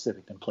more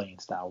specific than playing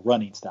style.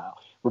 Running style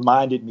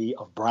reminded me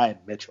of Brian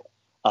Mitchell.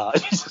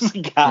 He's just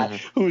a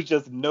guy who's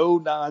just no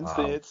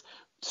nonsense,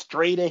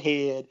 straight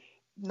ahead,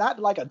 not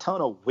like a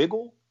ton of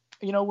wiggle,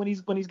 when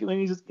he's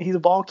a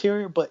ball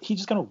carrier, but he's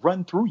just gonna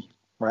run through you,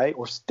 right,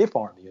 or stiff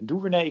arm you. And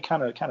Duvernay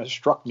kind of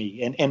struck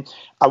me, and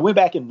I went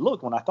back and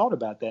looked when I thought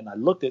about that, and I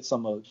looked at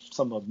some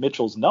of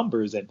Mitchell's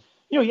numbers, and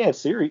he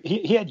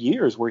had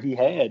years where he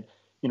had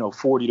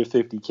 40 to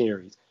 50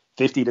 carries,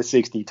 50 to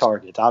 60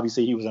 targets.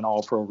 Obviously, he was an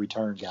all-pro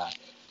return guy.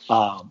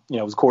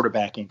 Was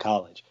quarterback in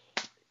college.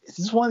 This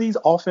is one of these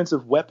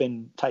offensive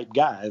weapon type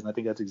guys, and I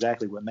think that's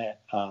exactly what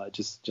Matt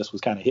just was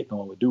kind of hitting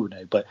on with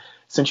Duvernay. But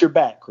since you're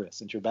back,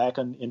 Chris,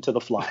 into the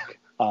flock,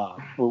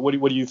 what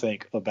do you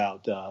think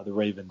about the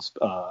Ravens?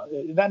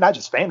 Not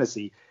just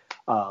fantasy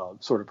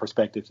sort of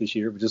perspective this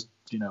year, but just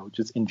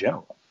in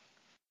general.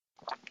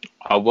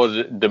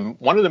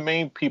 One of the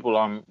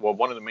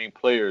main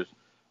players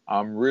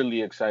I'm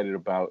really excited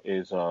about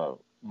is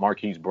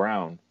Marquise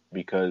Brown,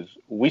 because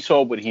we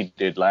saw what he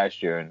did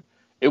last year, and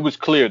it was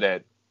clear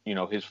that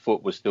his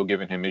foot was still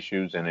giving him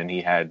issues, and then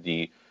he had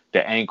the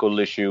ankle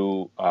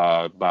issue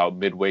about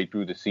midway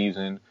through the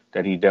season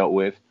that he dealt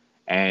with.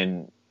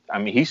 And I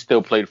mean, he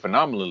still played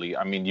phenomenally.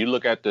 I mean, you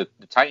look at the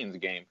Titans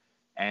game,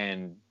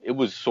 and it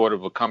was sort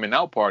of a coming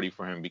out party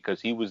for him,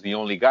 because he was the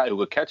only guy who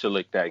could catch a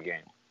lick that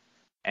game.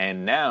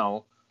 And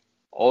now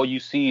all you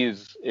see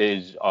is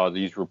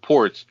these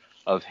reports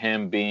of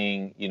him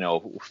being,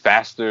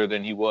 faster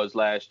than he was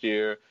last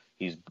year.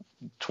 He's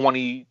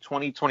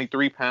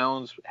 23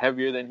 pounds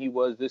heavier than he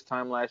was this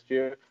time last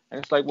year. And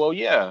it's like, well,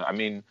 yeah, I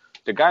mean,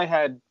 the guy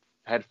had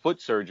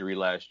foot surgery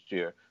last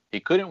year.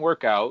 He couldn't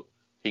work out.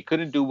 He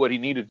couldn't do what he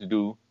needed to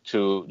do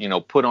to,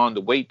 put on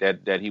the weight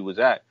that he was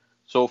at.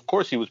 So, of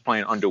course, he was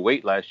playing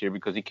underweight last year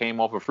because he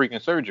came off a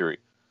freaking surgery.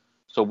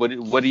 So what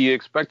do you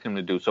expect him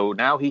to do? So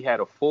now he had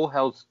a full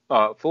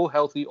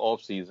healthy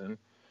offseason,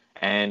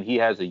 and he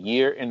has a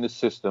year in the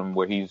system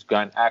where he's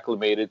gotten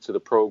acclimated to the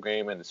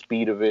program and the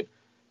speed of it.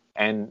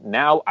 And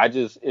now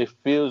it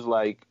feels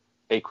like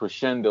a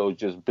crescendo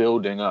just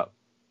building up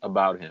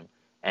about him.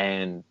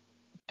 And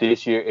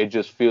this year it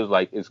just feels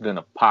like it's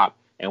gonna pop,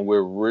 and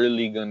we're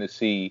really gonna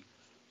see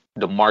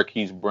the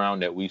Marquise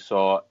Brown that we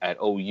saw at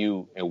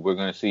OU, and we're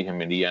gonna see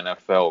him in the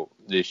NFL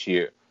this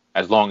year,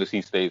 as long as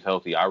he stays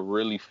healthy. I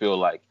really feel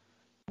like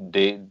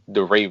the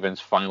Ravens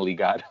finally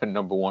got a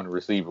number one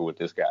receiver with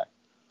this guy.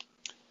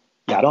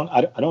 Yeah,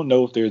 I don't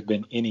know if there's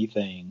been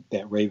anything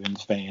that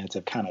Ravens fans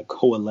have kind of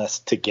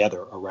coalesced together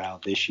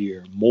around this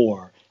year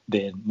more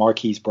than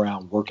Marquise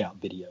Brown workout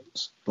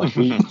videos. Like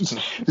we've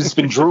just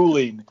been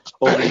drooling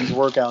over these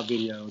workout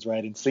videos,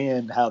 right? And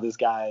seeing how this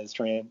guy has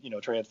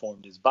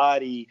transformed his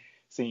body,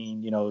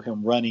 seeing,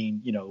 him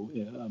running,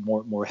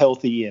 more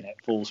healthy and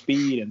at full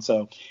speed. And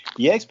so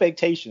the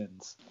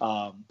expectations,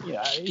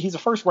 he's a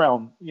first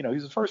round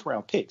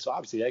pick. So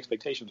obviously the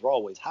expectations were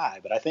always high,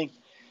 but I think,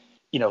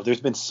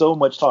 there's been so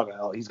much talk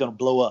about, he's going to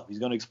blow up. He's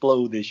going to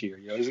explode this year.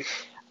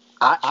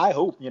 I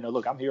hope,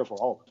 look, I'm here for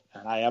all of it,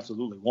 and I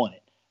absolutely want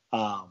it.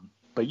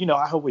 But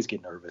I always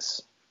get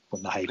nervous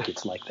when the hype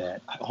gets like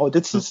that. Oh,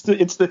 it's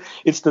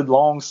the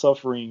long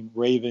suffering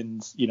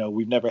Ravens.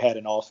 We've never had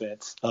an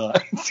offense.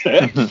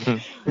 Fan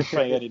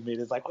admit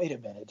it's like, wait a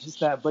minute,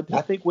 just that. But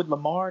I think with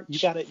Lamar, you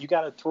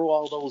gotta throw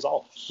all those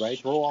off, right?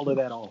 Throw all of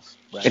that off.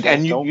 Right?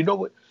 And you know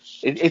what?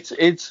 It's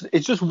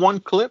just one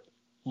clip.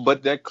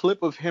 But that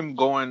clip of him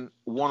going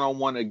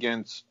one-on-one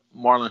against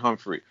Marlon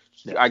Humphrey,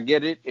 I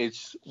get it.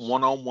 It's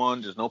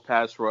one-on-one. There's no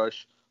pass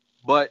rush.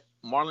 But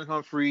Marlon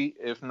Humphrey,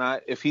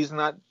 if he's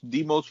not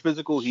the most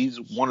physical, he's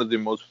one of the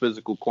most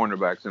physical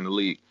cornerbacks in the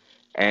league.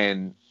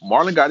 And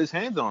Marlon got his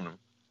hands on him.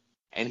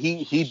 And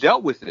he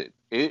dealt with it.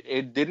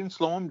 It didn't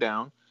slow him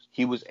down.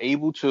 He was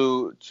able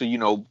to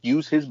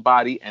use his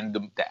body and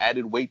the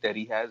added weight that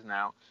he has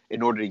now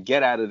in order to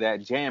get out of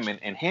that jam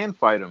and hand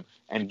fight him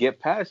and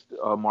get past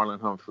Marlon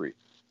Humphrey.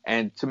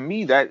 And to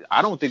me, that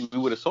I don't think we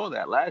would have saw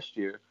that last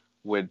year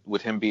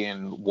with him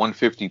being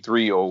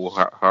 153 or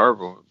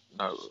however,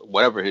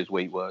 whatever his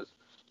weight was.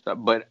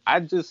 But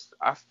I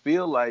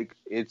feel like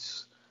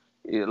it's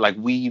like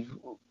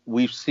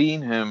we've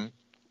seen him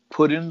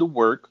put in the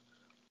work,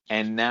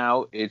 and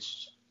now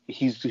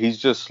he's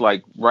just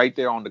like right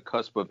there on the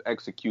cusp of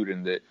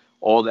executing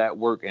all that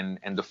work and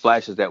the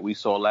flashes that we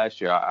saw last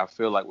year. I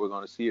feel like we're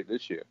going to see it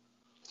this year.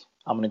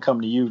 I'm going to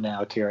come to you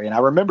now, Terry, and I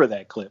remember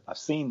that clip. I've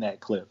seen that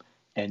clip.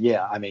 And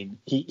yeah, I mean,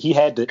 he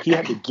had to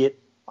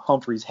get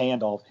Humphrey's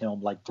hand off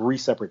him like 3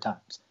 separate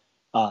times,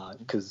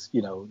 because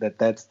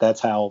that's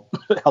how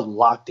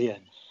locked in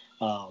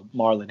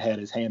Marlon had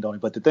his hand on him.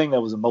 But the thing that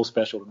was the most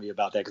special to me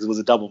about that, because it was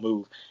a double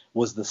move,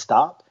 was the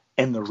stop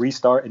and the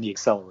restart and the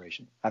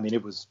acceleration. I mean,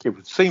 it was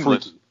seamless.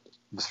 Freaky.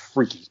 It was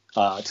freaky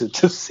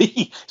to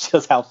see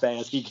just how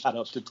fast he got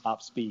up to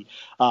top speed.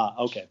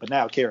 Okay, but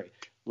now, Kerry,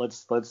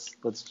 let's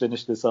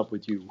finish this up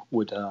with you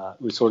with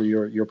sort of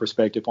your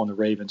perspective on the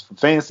Ravens from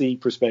fantasy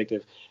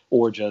perspective,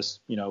 or just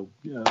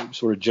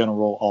sort of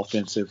general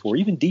offensive or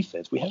even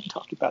defense. We haven't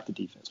talked about the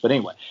defense, but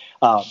anyway,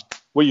 what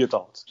are your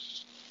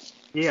thoughts?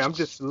 Yeah, I'm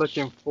just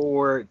looking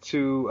forward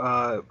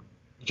to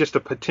just a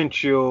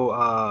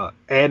potential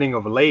adding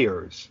of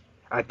layers.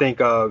 I think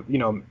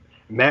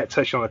Matt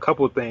touched on a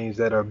couple of things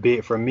that are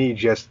big for me,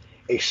 just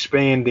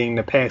expanding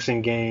the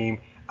passing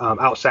game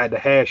outside the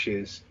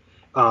hashes.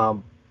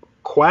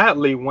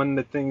 Quietly, one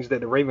of the things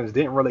that the Ravens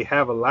didn't really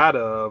have a lot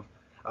of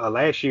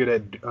last year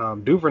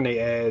that Duvernay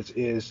adds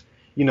is,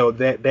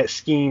 that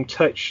scheme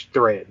touch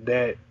threat,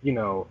 that,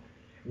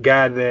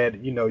 guy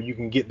that, you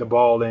can get the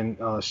ball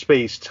in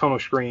space, tunnel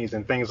screens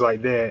and things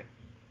like that.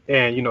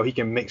 And, he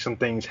can make some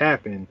things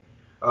happen.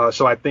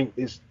 So I think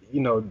it's,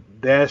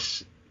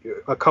 that's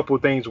a couple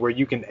of things where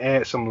you can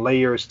add some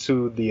layers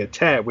to the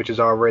attack, which is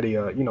already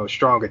a,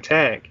 strong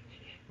attack.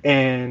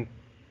 And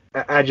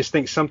I just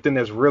think something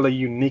that's really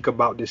unique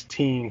about this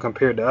team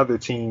compared to other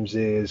teams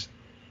is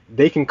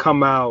they can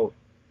come out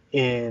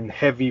in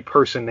heavy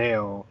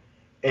personnel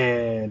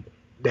and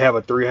they have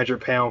a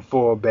 300-pound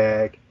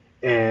fullback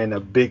and a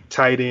big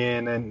tight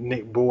end and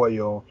Nick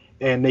Boyle,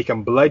 and they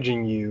can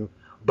bludgeon you,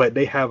 but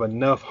they have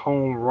enough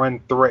home run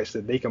threats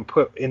that they can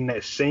put in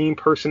that same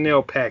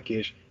personnel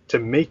package to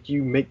make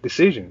you make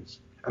decisions.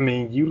 I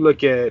mean, you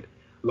look at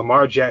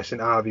Lamar Jackson,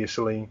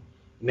 obviously.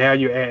 Now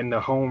you're adding the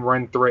home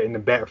run threat in the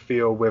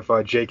backfield with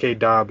J.K.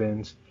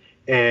 Dobbins.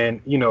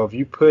 And, if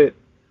you put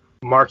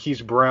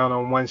Marquise Brown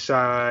on one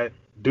side,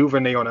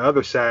 Duvernay on the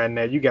other side,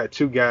 now you got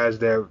 2 guys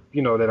that,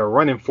 that are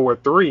running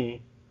 4-3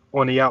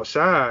 on the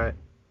outside.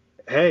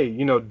 Hey,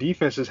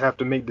 defenses have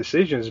to make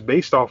decisions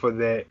based off of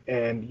that.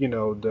 And,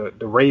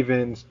 the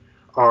Ravens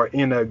are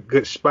in a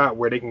good spot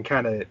where they can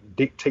kind of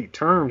dictate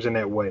terms in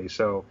that way.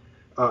 So,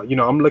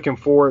 I'm looking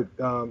forward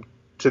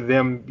to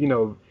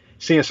them,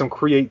 seeing some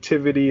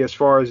creativity as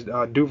far as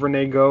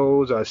Duvernay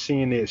goes,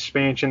 seeing the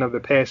expansion of the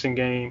passing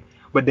game,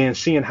 but then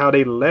seeing how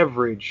they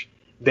leverage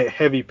that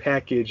heavy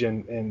package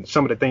and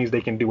some of the things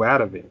they can do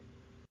out of it.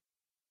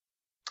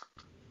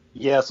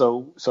 Yeah,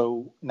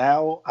 so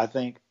now I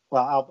think,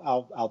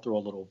 well, I'll throw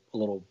a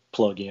little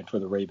plug in for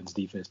the Ravens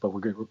defense, but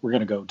we're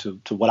gonna go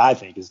to what I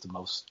think is the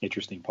most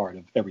interesting part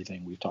of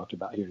everything we've talked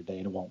about here today,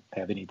 and it won't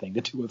have anything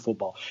to do with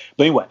football.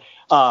 But anyway,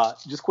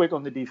 just quick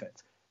on the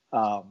defense.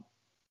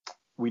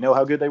 We know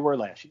how good they were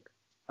last year.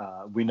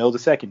 We know the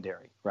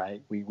secondary,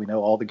 right? We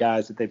know all the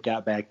guys that they've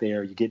got back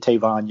there. You get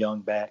Tavon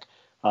Young back,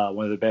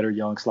 one of the better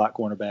young slot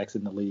cornerbacks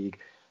in the league.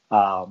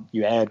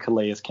 You add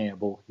Calais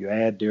Campbell, you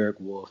add Derek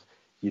Wolfe.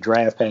 You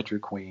draft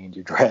Patrick Queen,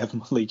 you draft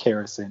Malik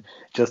Harrison,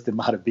 Justin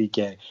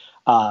Madubuike.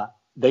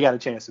 They got a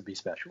chance to be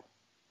special,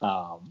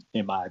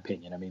 in my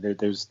opinion. I mean,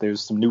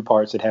 there's some new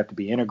parts that have to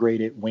be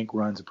integrated. Wink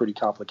runs a pretty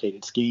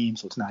complicated scheme,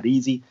 so it's not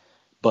easy,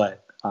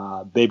 but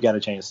they've got a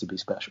chance to be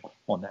special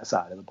on that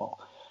side of the ball.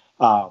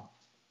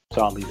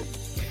 So I'll leave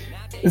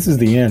it. This is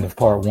the end of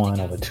part 1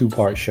 of a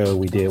 2-part show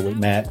we did with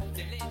Matt.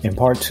 In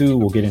part 2,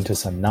 we'll get into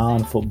some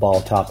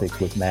non-football topics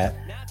with Matt,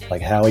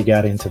 like how he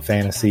got into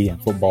fantasy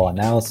and football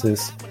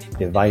analysis,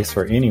 advice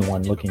for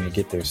anyone looking to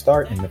get their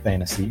start in the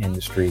fantasy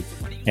industry,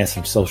 and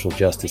some social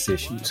justice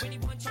issues.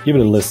 Give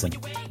it a listen.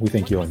 We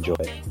think you'll enjoy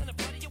it.